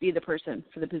the person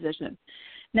for the position.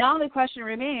 Now the question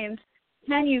remains,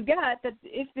 can you get that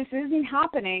if this isn't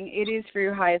happening, it is for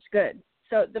your highest good?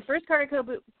 So the first card I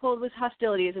pulled was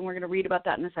hostilities, and we're going to read about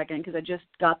that in a second because I just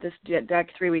got this deck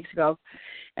 3 weeks ago,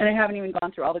 and I haven't even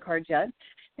gone through all the cards yet.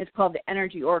 It's called the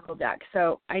Energy Oracle deck.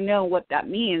 So I know what that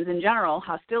means in general,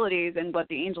 hostilities, and what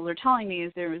the angels are telling me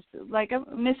is there's like a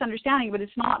misunderstanding, but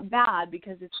it's not bad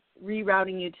because it's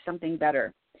rerouting you to something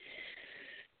better.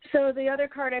 So the other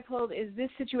card I pulled is this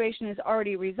situation is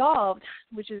already resolved,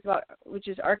 which is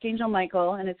Archangel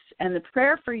Michael, and the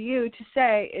prayer for you to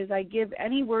say is, I give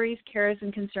any worries, cares,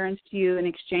 and concerns to you in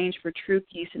exchange for true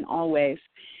peace in all ways.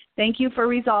 Thank you for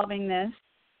resolving this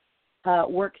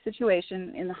work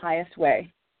situation in the highest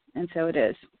way. And so it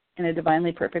is, in a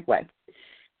divinely perfect way.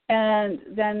 And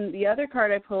then the other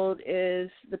card I pulled is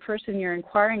the person you're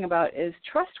inquiring about is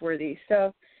trustworthy.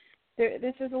 So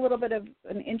this is a little bit of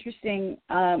an interesting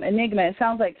enigma. It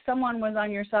sounds like someone was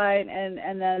on your side,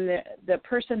 and then the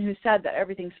person who said that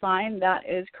everything's fine, that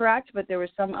is correct, but there was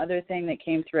some other thing that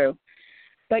came through.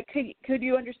 But could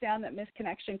you understand that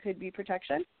misconnection could be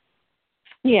protection?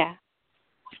 Yeah.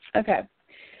 Okay.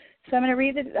 So I'm going to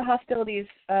read the hostilities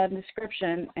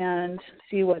description and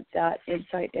see what that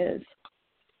insight is.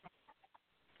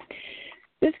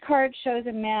 This card shows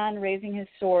a man raising his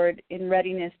sword in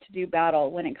readiness to do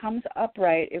battle. When it comes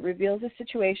upright, it reveals a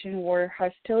situation where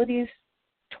hostilities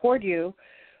toward you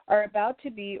are about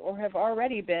to be or have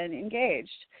already been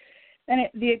engaged. And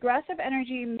the aggressive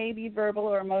energy may be verbal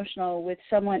or emotional, with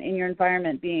someone in your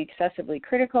environment being excessively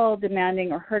critical,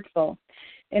 demanding, or hurtful.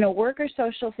 In a work or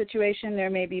social situation,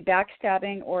 there may be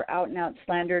backstabbing or out-and-out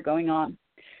slander going on.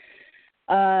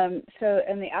 And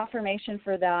the affirmation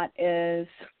for that is,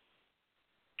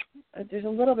 there's a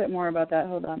little bit more about that.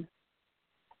 Hold on.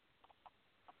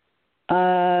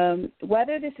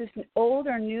 Whether this is old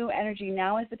or new energy,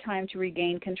 now is the time to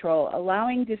regain control.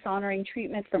 Allowing dishonoring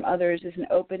treatment from others is an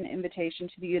open invitation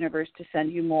to the universe to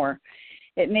send you more.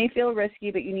 It may feel risky,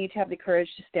 but you need to have the courage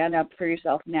to stand up for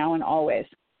yourself now and always.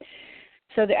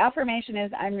 So the affirmation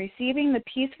is, I'm receiving the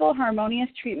peaceful, harmonious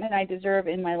treatment I deserve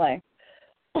in my life.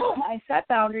 I set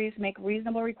boundaries, make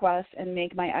reasonable requests, and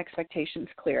make my expectations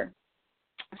clear.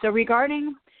 So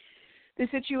regarding the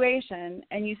situation,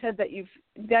 and you said that you've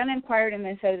then inquired and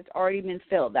they said it's already been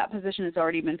filled. That position has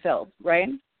already been filled, right?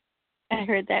 I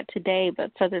heard that today,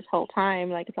 but for this whole time,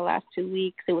 like the last 2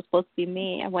 weeks, it was supposed to be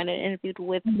me. I went and interviewed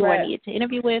with who I needed to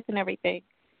interview with and everything.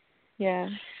 Yeah.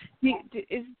 Do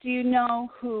you know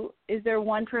is there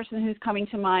one person who's coming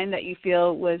to mind that you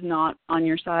feel was not on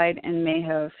your side and may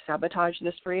have sabotaged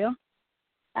this for you?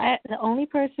 The only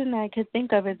person I could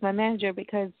think of is my manager,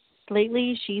 because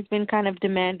lately she's been kind of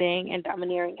demanding and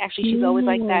domineering. Actually, she's always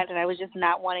like that, and I was just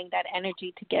not wanting that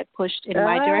energy to get pushed in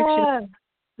my direction.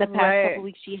 The past couple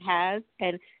weeks she has,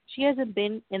 and she hasn't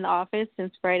been in the office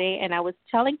since Friday, and I was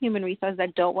telling Human Resources I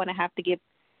don't want to have to give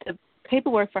the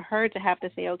paperwork for her to have to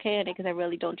say okay in it, because I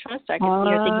really don't trust her. I can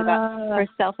see her thinking about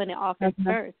herself in the office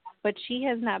first. But she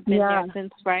has not been there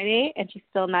since Friday, and she's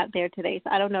still not there today.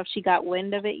 So I don't know if she got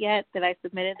wind of it yet that I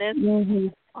submitted this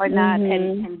or not,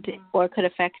 and or could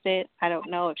affect it. I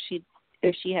don't know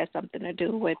if she has something to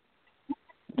do with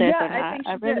this or not.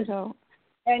 I really don't.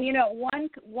 And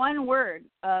one word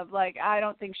of like, I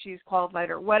don't think she's qualified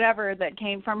or whatever that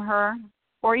came from her,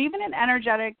 or even an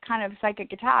energetic kind of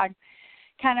psychic attack,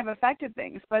 kind of affected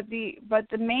things. But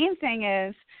the main thing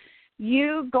is,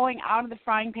 you going out of the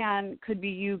frying pan could be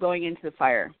you going into the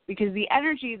fire, because the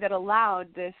energy that allowed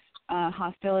this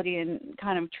hostility and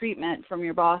kind of treatment from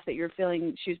your boss, that you're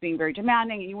feeling she was being very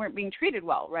demanding and you weren't being treated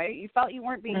well, right? You felt you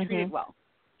weren't being treated well.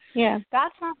 Yeah.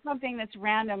 That's not something that's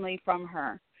randomly from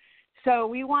her. So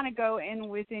we want to go in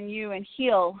within you and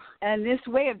heal. And this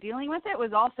way of dealing with it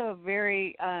was also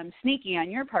very sneaky on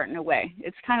your part in a way.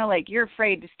 It's kind of like you're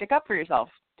afraid to stick up for yourself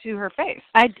to her face.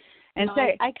 I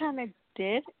kind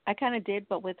of did,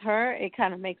 but with her, it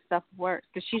kind of makes stuff worse.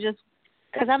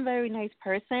 Because I'm a very nice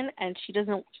person, and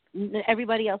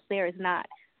everybody else there is not.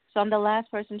 So I'm the last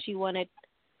person she wanted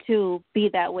to be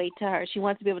that way to her. She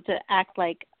wants to be able to act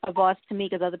like a boss to me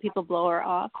because other people blow her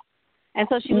off. And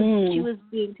so she was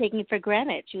being taken for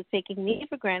granted. She was taking me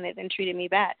for granted and treating me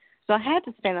bad. So I had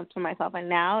to stand up for myself. And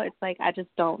now it's like I just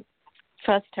don't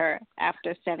trust her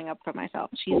after standing up for myself.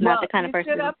 She's not the kind of person.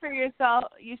 You stood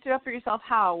up for yourself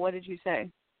how? What did you say?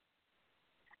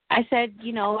 I said,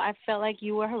 I felt like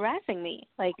you were harassing me.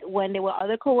 Like when there were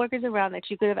other coworkers around that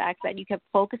you could have asked that, you kept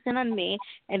focusing on me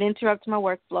and interrupting my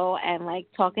workflow and like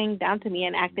talking down to me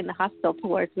and acting hostile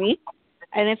towards me,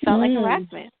 and it felt like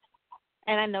harassment.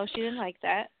 And I know she didn't like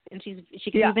that, and she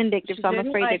can be vindictive. So I'm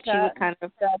afraid that she would kind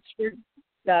of.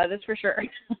 That is for sure.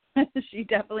 She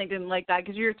definitely didn't like that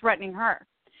because you're threatening her.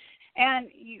 And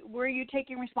were you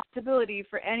taking responsibility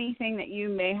for anything that you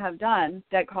may have done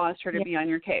that caused her to be on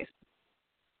your case?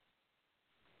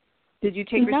 Did you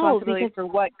take responsibility for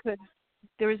what could?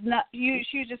 There was not. She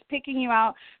was just picking you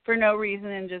out for no reason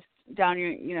and just down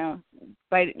your,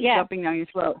 jumping down your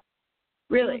throat.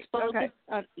 Really? Okay.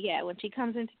 When she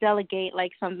comes in to delegate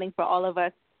like something for all of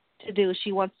us to do,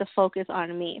 she wants to focus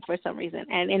on me for some reason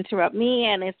and interrupt me,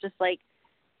 and it's just like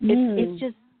it's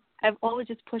just I've always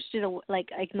just pushed it, like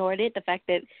ignored it. The fact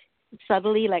that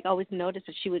subtly, like always noticed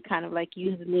that she would kind of like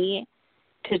use me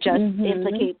to just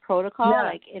implicate protocol,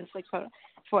 like inflict protocol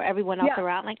for everyone else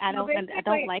around. Like I don't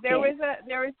like it.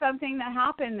 There was something that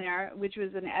happened there, which was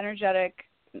an energetic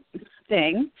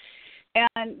thing.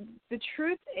 And the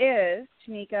truth is,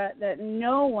 Tamika, that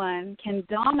no one can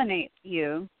dominate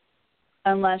you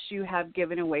unless you have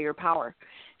given away your power.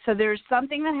 So there's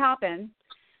something that happened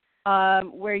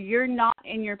where you're not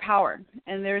in your power,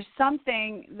 and there's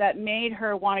something that made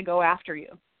her want to go after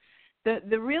you.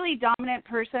 The really dominant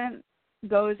person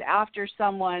goes after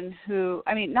someone who,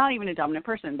 not even a dominant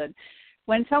person, but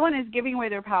when someone is giving away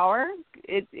their power,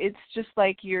 it's just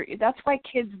like that's why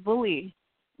kids bully.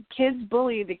 Kids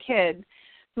bully the kid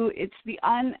who it's the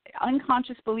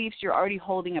unconscious beliefs you're already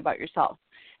holding about yourself.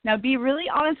 Now, be really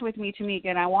honest with me, Tamika,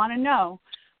 and I want to know,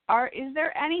 is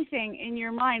there anything in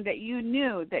your mind that you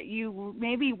knew that you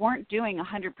maybe weren't doing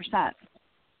 100%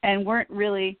 and weren't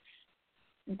really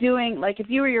doing, like if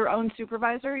you were your own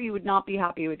supervisor, you would not be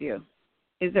happy with you?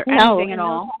 Is there anything at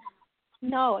all?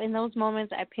 No, in those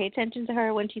moments I pay attention to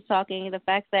her when she's talking. The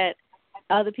fact that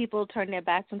other people turn their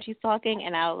backs when she's talking,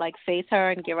 and I'll like face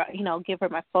her and give her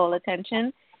my full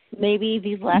attention. Maybe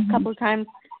these last couple of times,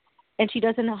 and she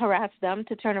doesn't harass them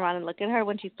to turn around and look at her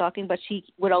when she's talking, but she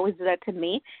would always do that to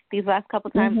me. These last couple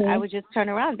of times, I would just turn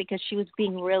around because she was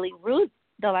being really rude.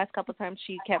 The last couple of times,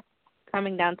 she kept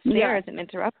coming downstairs and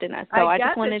interrupting us. So I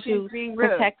just wanted to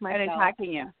protect myself and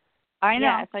attacking you. I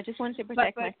know. Yes, I just wanted to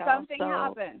protect myself. But something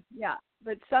happened. Yeah,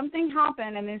 but something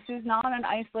happened, and this is not an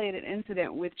isolated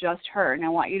incident with just her. And I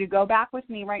want you to go back with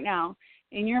me right now.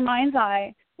 In your mind's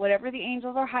eye, whatever the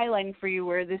angels are highlighting for you,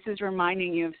 where this is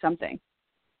reminding you of something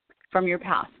from your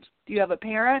past. Do you have a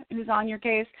parent who's on your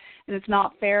case, and it's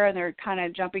not fair, and they're kind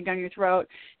of jumping down your throat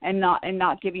and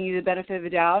not giving you the benefit of the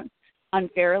doubt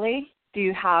unfairly? Do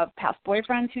you have past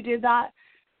boyfriends who did that?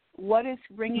 What is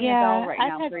ringing a bell right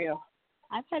now for you?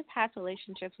 I've had past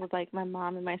relationships with, like, my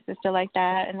mom and my sister like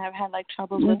that, and I've had, like,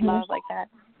 troubles with love like that.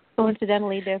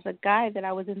 Coincidentally, there's a guy that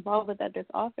I was involved with at this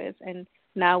office, and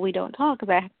now we don't talk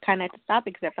because I kind of had to stop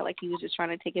because I felt like he was just trying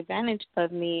to take advantage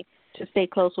of me to stay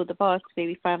close with the boss,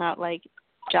 maybe find out, like,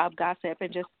 job gossip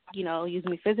and just, use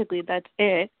me physically. That's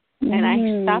it. And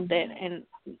I stopped it, and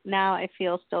now I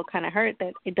feel still kind of hurt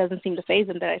that it doesn't seem to faze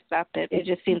him that I stopped it. It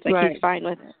just seems like he's fine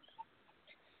with it.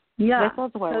 Yeah.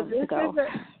 That's where I wanted to go.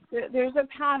 There's a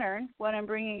pattern. What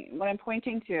I'm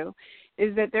pointing to,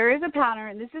 is that there is a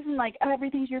pattern. This isn't like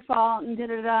everything's your fault and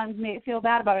and feel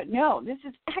bad about it. No, this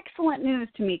is excellent news,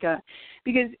 Tamika,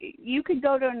 because you could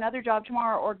go to another job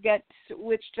tomorrow or get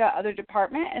switched to other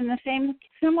department, and the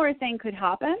similar thing could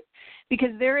happen,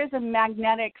 because there is a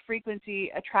magnetic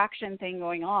frequency attraction thing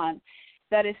going on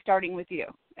that is starting with you.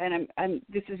 And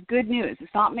this is good news.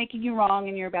 It's not making you wrong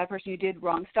and you're a bad person. You did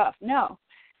wrong stuff. No.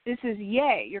 This is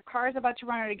yay. Your car is about to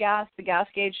run out of gas. The gas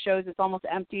gauge shows it's almost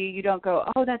empty. You don't go,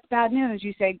 oh, that's bad news.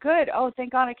 You say, good. Oh,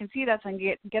 thank God I can see that, so I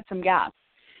can get some gas.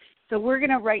 So we're going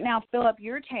to right now fill up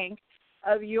your tank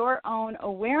of your own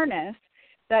awareness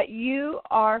that you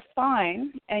are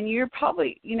fine, and you're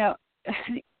probably,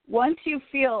 once you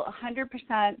feel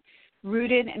 100%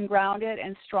 rooted and grounded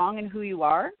and strong in who you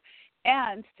are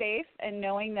and safe, and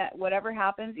knowing that whatever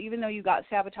happens, even though you got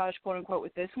sabotaged, quote unquote,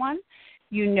 with this one,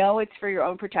 it's for your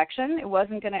own protection. It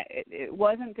wasn't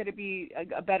gonna be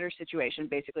a better situation.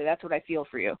 Basically, that's what I feel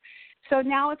for you. So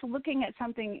now it's looking at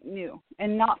something new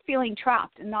and not feeling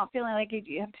trapped and not feeling like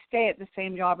you have to stay at the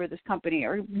same job or this company,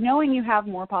 or knowing you have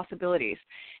more possibilities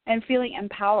and feeling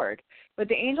empowered. But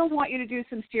the angels want you to do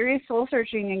some serious soul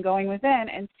searching and going within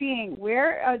and seeing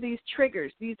where are these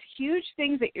triggers. These huge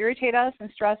things that irritate us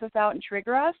and stress us out and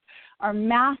trigger us are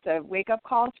massive wake-up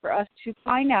calls for us to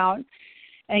find out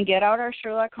and get out our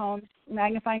Sherlock Holmes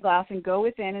magnifying glass and go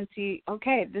within and see,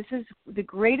 okay, this is the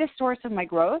greatest source of my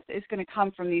growth is going to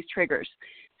come from these triggers.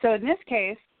 So in this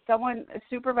case, a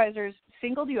supervisor's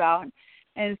singled you out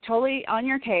and is totally on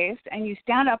your case, and you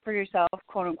stand up for yourself,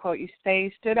 quote unquote, you say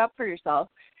you stood up for yourself,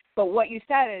 but what you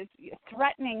said is a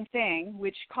threatening thing,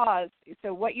 which caused,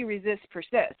 so what you resist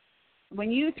persists. When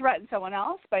you threaten someone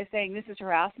else by saying this is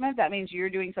harassment, that means you're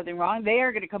doing something wrong. They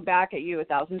are going to come back at you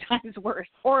 1,000 times worse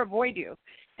or avoid you.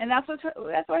 And that's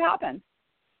what happens.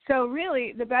 So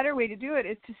really, the better way to do it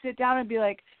is to sit down and be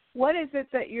like, what is it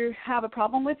that you have a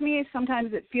problem with me?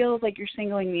 Sometimes it feels like you're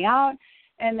singling me out.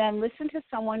 And then listen to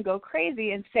someone go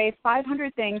crazy and say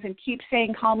 500 things and keep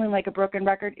saying calmly like a broken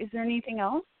record, is there anything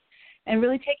else? And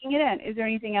really taking it in. Is there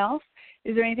anything else?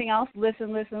 Is there anything else?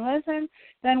 Listen, listen, listen.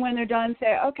 Then when they're done,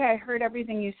 say, okay, I heard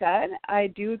everything you said. I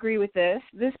do agree with this.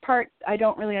 This part I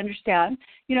don't really understand.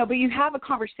 But you have a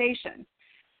conversation.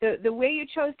 The way you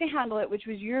chose to handle it, which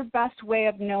was your best way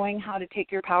of knowing how to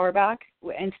take your power back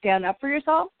and stand up for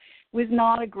yourself, was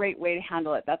not a great way to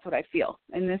handle it. That's what I feel.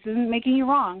 And this isn't making you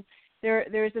wrong.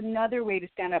 There's another way to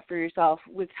stand up for yourself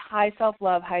with high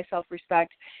self-love, high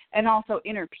self-respect, and also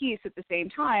inner peace at the same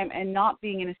time, and not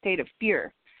being in a state of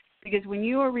fear. Because when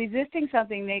you are resisting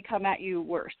something, they come at you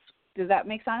worse. Does that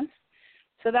make sense?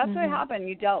 So that's what happened.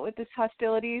 You dealt with this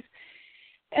hostilities,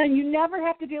 and you never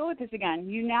have to deal with this again.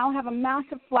 You now have a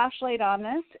massive flashlight on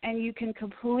this, and you can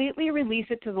completely release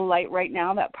it to the light right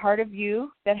now, that part of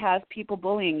you that has people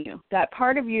bullying you, that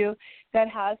part of you that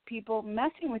has people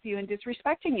messing with you and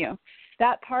disrespecting you,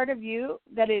 that part of you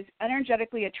that is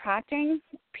energetically attracting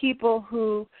people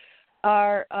who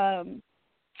are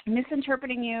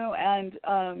misinterpreting you and,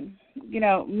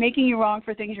 making you wrong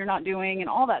for things you're not doing and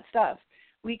all that stuff.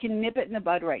 We can nip it in the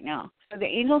bud right now. So the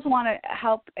angels want to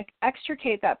help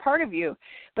extricate that part of you,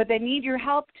 but they need your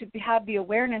help to have the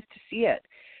awareness to see it.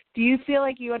 Do you feel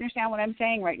like you understand what I'm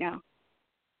saying right now?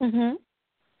 Mhm.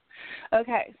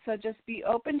 Okay, so just be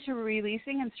open to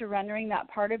releasing and surrendering that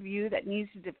part of you that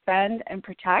needs to defend and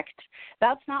protect.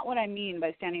 That's not what I mean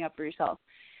by standing up for yourself.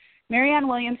 Marianne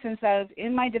Williamson says,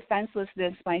 in my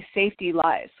defenselessness, my safety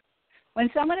lies. When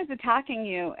someone is attacking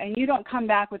you and you don't come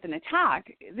back with an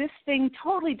attack, this thing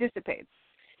totally dissipates.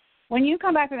 When you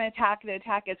come back with an attack, the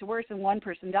attack gets worse and one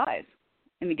person dies,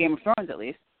 in the Game of Thrones at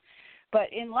least.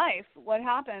 But in life, what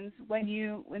happens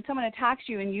when someone attacks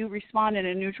you and you respond in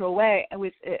a neutral way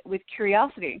with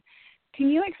curiosity? Can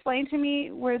you explain to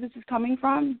me where this is coming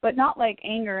from? But not like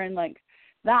anger and like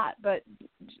that, but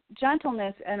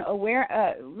gentleness and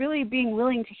really being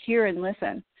willing to hear and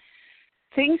listen.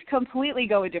 Things completely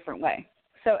go a different way.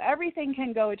 So everything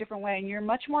can go a different way, and you're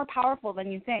much more powerful than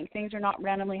you think. Things are not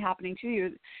randomly happening to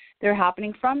you. They're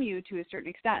happening from you to a certain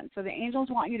extent. So the angels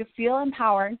want you to feel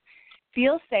empowered,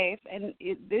 feel safe, and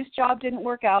this job didn't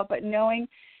work out, but knowing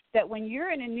that when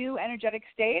you're in a new energetic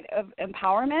state of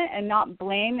empowerment and not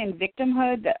blame and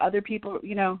victimhood that other people,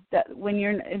 that when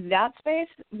you're in that space,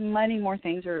 many more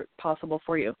things are possible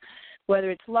for you,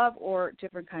 whether it's love or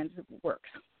different kinds of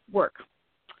work.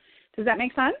 Does that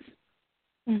make sense?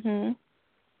 Mhm.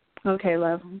 Okay,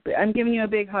 love. I'm giving you a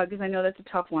big hug because I know that's a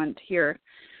tough one to hear.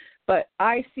 But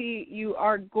I see you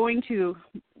are going to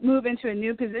move into a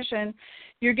new position.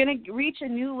 You're going to reach a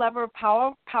new level of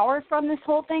power from this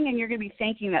whole thing, and you're going to be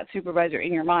thanking that supervisor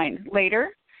in your mind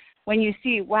later when you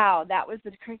see, wow, that was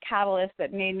the catalyst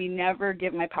that made me never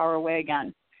give my power away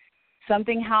again.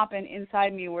 Something happened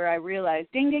inside me where I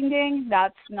realized, ding, ding, ding,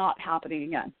 that's not happening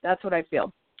again. That's what I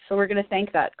feel. So we're going to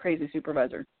thank that crazy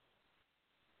supervisor.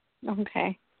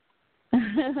 Okay.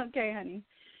 Okay, honey.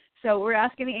 So we're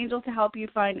asking the angels to help you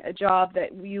find a job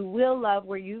that you will love,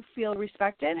 where you feel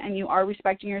respected and you are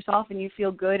respecting yourself and you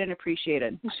feel good and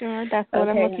appreciated. Sure, that's what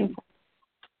I'm looking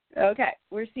for. Okay,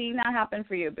 we're seeing that happen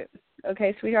for you.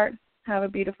 Okay, sweetheart, have a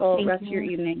beautiful rest of your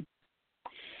evening.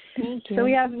 Thank you. So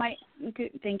we have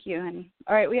thank you, honey.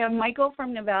 All right, we have Michael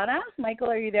from Nevada. Michael,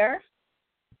 are you there?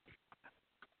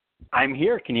 I'm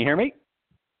here. Can you hear me?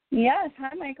 Yes.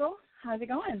 Hi, Michael. How's it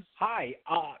going? Hi.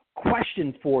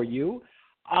 Question for you.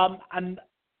 I'm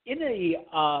in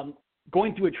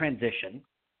going through a transition,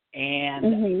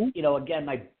 and again,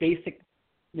 my basic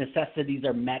necessities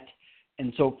are met,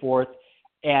 and so forth.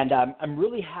 And I'm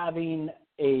really having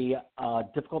a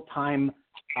difficult time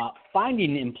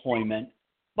finding employment.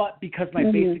 But because my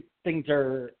basic things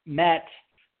are met,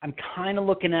 I'm kind of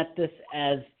looking at this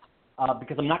as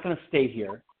because I'm not going to stay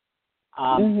here.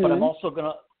 But I'm also going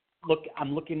to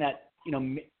I'm looking at,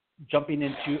 jumping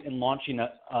into and launching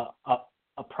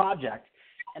a project.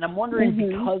 And I'm wondering,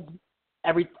 because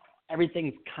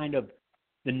everything's kind of,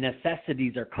 the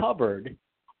necessities are covered,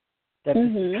 that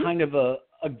this is kind of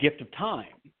a gift of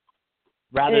time.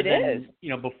 Rather than,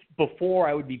 before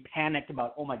I would be panicked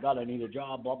about, oh my God, I need a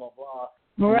job, blah, blah, blah.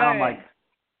 Right. Now I'm like,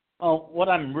 what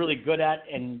I'm really good at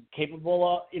and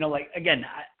capable of, like, again,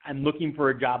 I'm looking for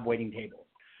a job waiting tables.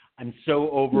 I'm so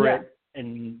over it,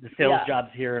 and the sales jobs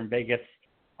here in Vegas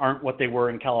aren't what they were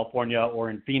in California or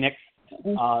in Phoenix.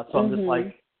 So I'm just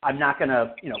like, I'm not going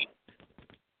to,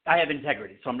 I have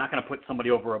integrity, so I'm not going to put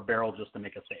somebody over a barrel just to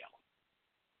make a sale.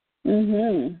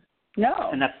 No.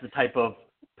 And that's the type of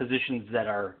positions that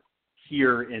are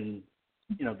here in,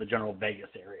 the general Vegas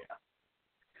area.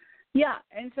 Yeah,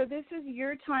 and so this is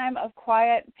your time of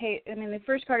quiet. The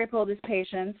first card I pulled is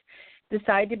patience.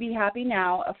 Decide to be happy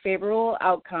now, a favorable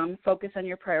outcome, focus on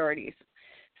your priorities.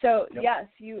 So, yes,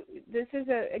 this is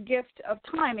a gift of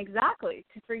time, exactly,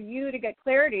 for you to get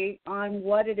clarity on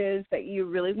what it is that you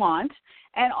really want,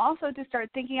 and also to start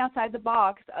thinking outside the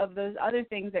box of those other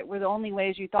things that were the only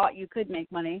ways you thought you could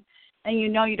make money, and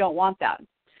you don't want that.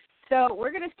 So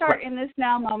we're going to start in this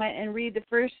now moment and read the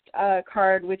first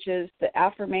card, which is the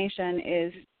affirmation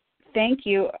is thank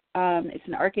you. It's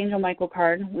an Archangel Michael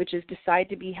card, which is decide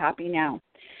to be happy now.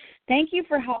 Thank you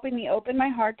for helping me open my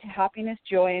heart to happiness,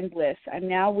 joy, and bliss. I'm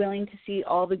now willing to see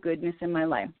all the goodness in my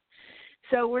life.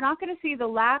 So we're not going to see the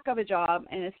lack of a job,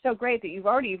 and it's so great that you've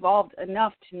already evolved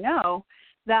enough to know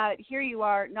that here you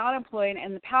are not employed, and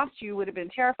in the past you would have been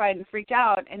terrified and freaked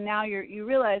out, and now you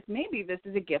realize maybe this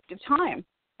is a gift of time.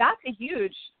 That's a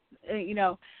huge,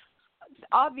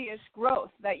 obvious growth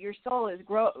that your soul is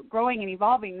growing and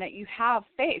evolving, that you have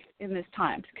faith in this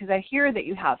time, because I hear that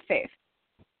you have faith.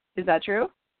 Is that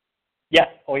true? Yeah.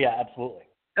 Oh, yeah, absolutely.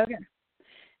 Okay.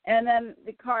 And then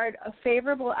the card, a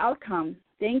favorable outcome.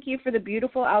 Thank you for the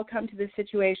beautiful outcome to this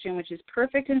situation, which is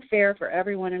perfect and fair for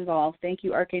everyone involved. Thank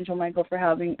you, Archangel Michael, for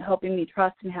helping me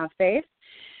trust and have faith.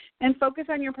 And focus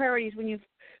on your priorities. When you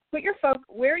put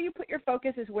where you put your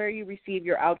focus is where you receive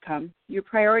your outcome. Your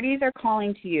priorities are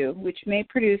calling to you, which may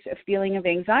produce a feeling of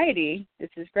anxiety. This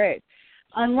is great.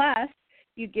 Unless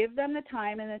you give them the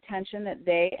time and attention that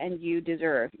they and you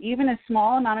deserve. Even a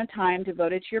small amount of time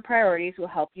devoted to your priorities will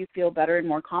help you feel better and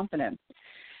more confident.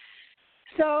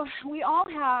 So we all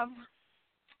have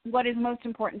what is most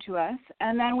important to us,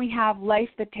 and then we have life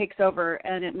that takes over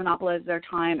and it monopolizes our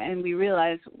time, and we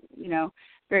realize,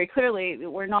 very clearly that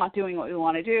we're not doing what we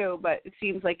want to do, but it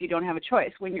seems like you don't have a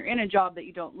choice. When you're in a job that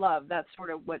you don't love, that's sort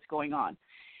of what's going on.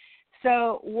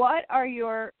 So what are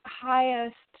your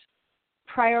highest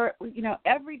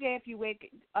every day if you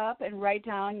wake up and write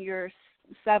down your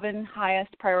 7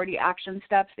 highest priority action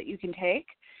steps that you can take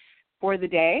for the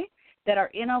day that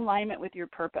are in alignment with your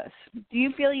purpose. Do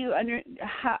you feel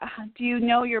do you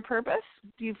know your purpose?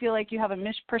 Do you feel like you have a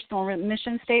personal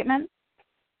mission statement?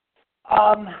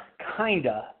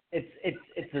 Kinda.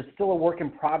 It's still a work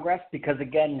in progress because,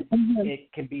 again,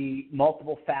 it can be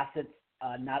multiple facets,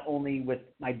 not only with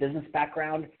my business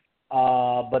background,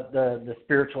 but the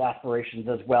spiritual aspirations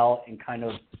as well, and kind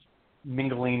of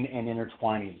mingling and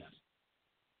intertwining them.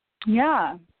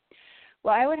 Yeah.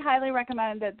 Well, I would highly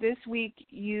recommend that this week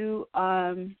you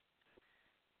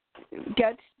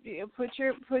put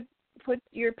your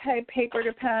your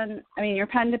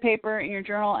pen to paper in your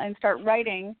journal and start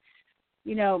writing.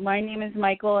 My name is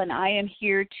Michael and I am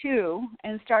here too,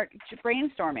 and start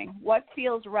brainstorming what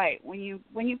feels right. When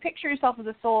you picture yourself as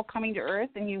a soul coming to earth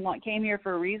and you came here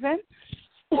for a reason,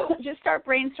 just start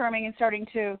brainstorming and starting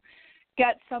to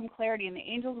get some clarity, and the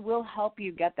angels will help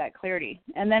you get that clarity.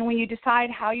 And then when you decide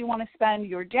how you want to spend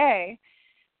your day,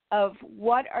 of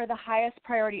what are the highest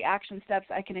priority action steps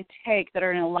I can take that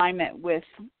are in alignment with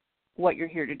what you're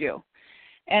here to do.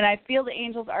 And I feel the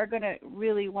angels are going to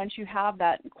really, once you have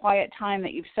that quiet time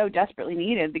that you've so desperately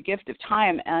needed, the gift of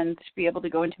time, and to be able to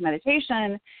go into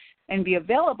meditation and be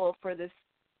available for this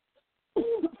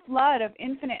flood of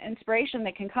infinite inspiration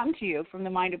that can come to you from the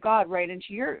mind of God right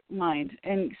into your mind,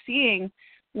 and seeing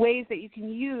ways that you can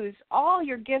use all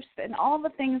your gifts and all the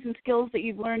things and skills that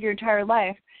you've learned your entire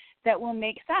life that will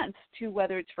make sense to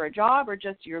whether it's for a job or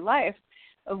just your life,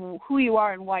 of who you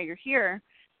are and why you're here,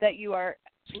 that you are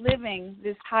living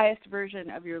this highest version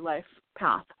of your life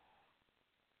path.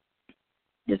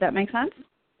 Does that make sense?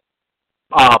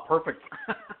 Perfect.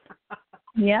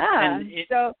 Yeah. And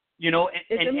so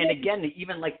and again,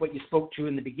 even like what you spoke to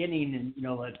in the beginning, and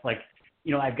it's like,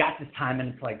 I've got this time,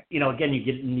 and it's like, again, you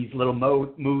get in these little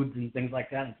moods and things like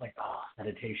that, and it's like,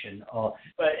 meditation,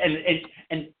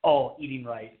 and eating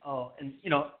right, and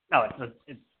no,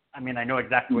 it's I know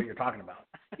exactly what you're talking about.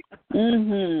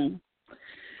 Mhm.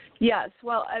 Yes.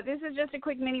 Well, this is just a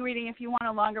quick mini reading. If you want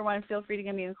a longer one, feel free to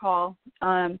give me a call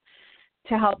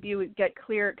to help you get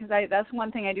clear, because that's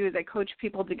one thing I do is I coach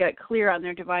people to get clear on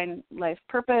their divine life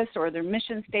purpose or their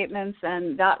mission statements,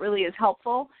 and that really is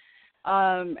helpful.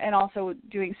 and also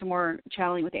doing some more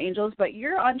channeling with angels. But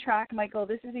you're on track, Michael.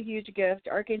 This is a huge gift.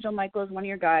 Archangel Michael is one of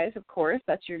your guys, of course.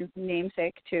 That's your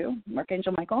namesake, too,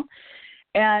 Archangel Michael.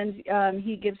 And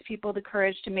he gives people the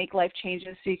courage to make life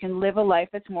changes so you can live a life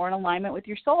that's more in alignment with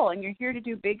your soul. And you're here to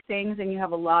do big things, and you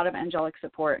have a lot of angelic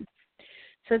support.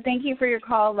 So thank you for your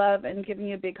call, love, and giving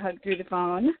you a big hug through the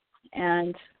phone.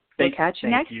 And we'll catch you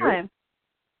next time.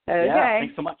 Okay. Yeah,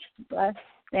 thanks so much. Bless.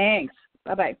 Thanks.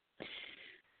 Bye-bye.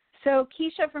 So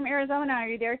Keisha from Arizona, are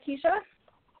you there, Keisha?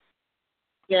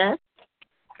 Yes.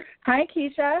 Hi,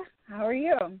 Keisha. How are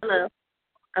you? Hello.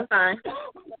 I'm fine.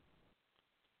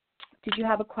 Did you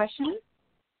have a question?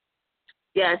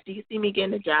 Yes. Do you see me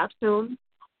getting a job soon?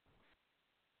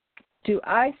 Do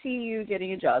I see you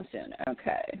getting a job soon?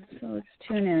 Okay. So let's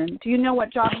tune in. Do you know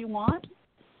what job you want?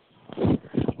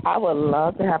 I would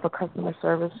love to have a customer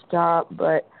service job,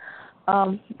 but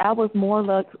I was more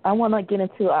like, I want to get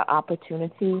into an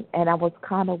opportunity, and I was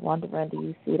kind of wondering, do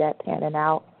you see that panning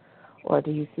out, or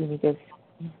do you see me just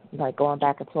like going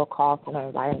back into a call center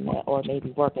environment, or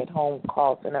maybe work at home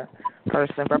call center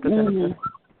person representative?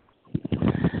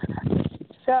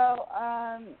 So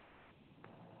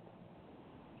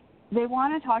they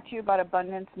want to talk to you about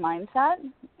abundance mindset.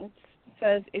 It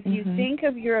says if you think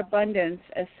of your abundance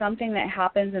as something that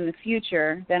happens in the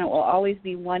future, then it will always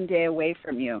be one day away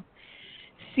from you.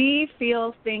 See,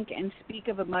 feel, think, and speak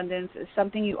of abundance as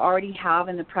something you already have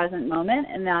in the present moment,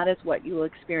 and that is what you will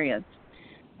experience.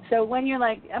 So when you're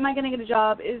like, am I going to get a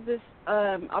job? Is this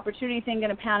opportunity thing going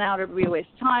to pan out or be a waste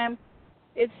of time?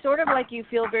 It's sort of like you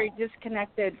feel very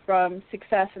disconnected from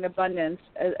success and abundance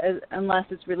unless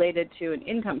it's related to an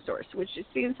income source, which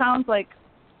sounds like,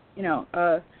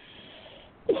 a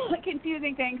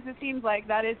confusing thing because it seems like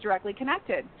that is directly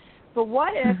connected. But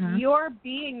what if your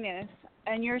beingness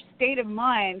and your state of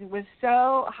mind was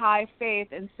so high faith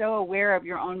and so aware of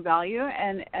your own value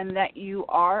and that you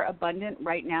are abundant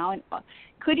right now? And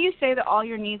could you say that all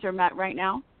your needs are met right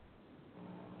now?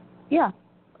 Yeah,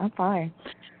 I'm fine.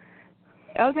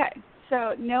 Okay,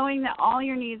 so knowing that all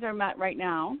your needs are met right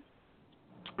now,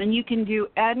 and you can do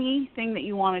anything that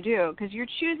you want to do, because you're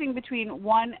choosing between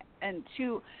 1 and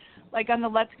 2, like on the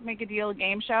Let's Make a Deal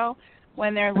game show,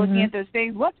 when they're looking at those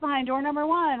things, what's behind door number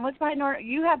 1? What's behind door?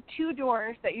 You have 2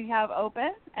 doors that you have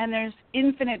open, and there's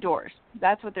infinite doors.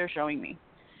 That's what they're showing me.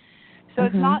 So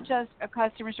it's not just a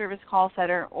customer service call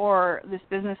center or this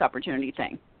business opportunity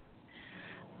thing.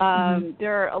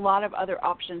 There are a lot of other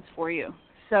options for you.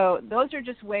 So those are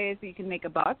just ways that you can make a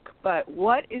buck, but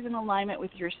what is in alignment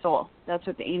with your soul? That's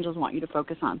what the angels want you to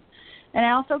focus on. And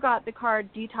I also got the card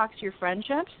Detox Your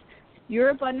Friendships.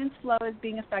 Your abundance flow is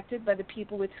being affected by the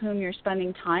people with whom you're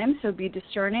spending time, so be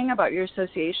discerning about your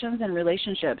associations and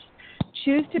relationships.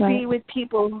 Choose to be with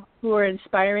people who are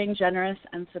inspiring, generous,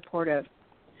 and supportive.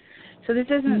 So this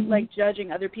isn't like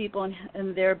judging other people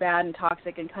and they're bad and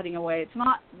toxic and cutting away. It's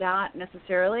not that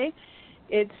necessarily.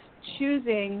 It's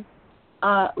choosing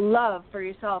love for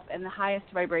yourself and the highest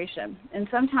vibration. And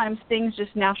sometimes things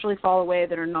just naturally fall away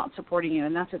that are not supporting you,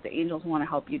 and that's what the angels want to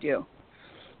help you do.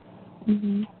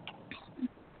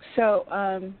 So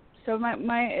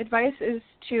my advice is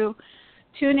to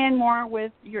tune in more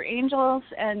with your angels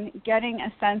and getting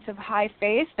a sense of high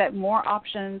faith that more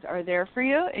options are there for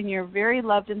you, and you're very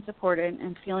loved and supported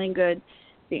and feeling good.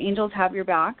 The angels have your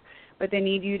back, but they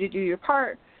need you to do your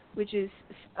part, which is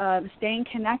staying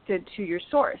connected to your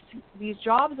source. These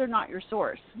jobs are not your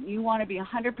source. You want to be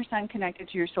 100% connected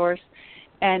to your source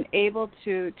and able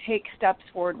to take steps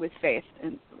forward with faith.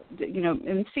 And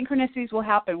synchronicities will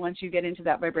happen once you get into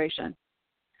that vibration.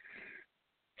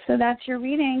 So that's your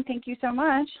reading. Thank you so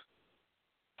much.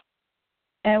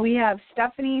 And we have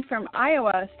Stephanie from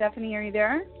Iowa. Stephanie, are you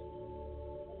there?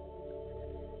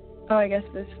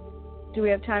 Do we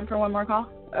have time for one more call?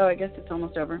 Oh, I guess it's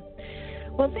almost over.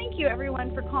 Well, thank you,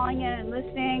 everyone, for calling in and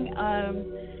listening.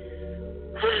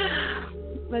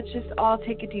 Let's just all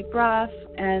take a deep breath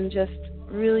and just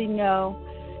really know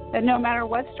that no matter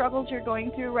what struggles you're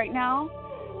going through right now,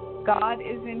 God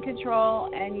is in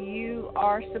control and you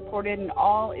are supported and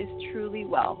all is truly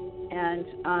well.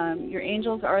 And your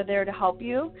angels are there to help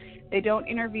you. They don't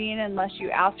intervene unless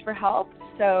you ask for help.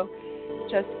 So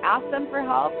just ask them for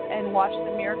help and watch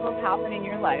the miracles happen in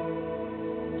your life.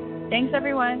 Thanks,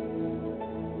 everyone.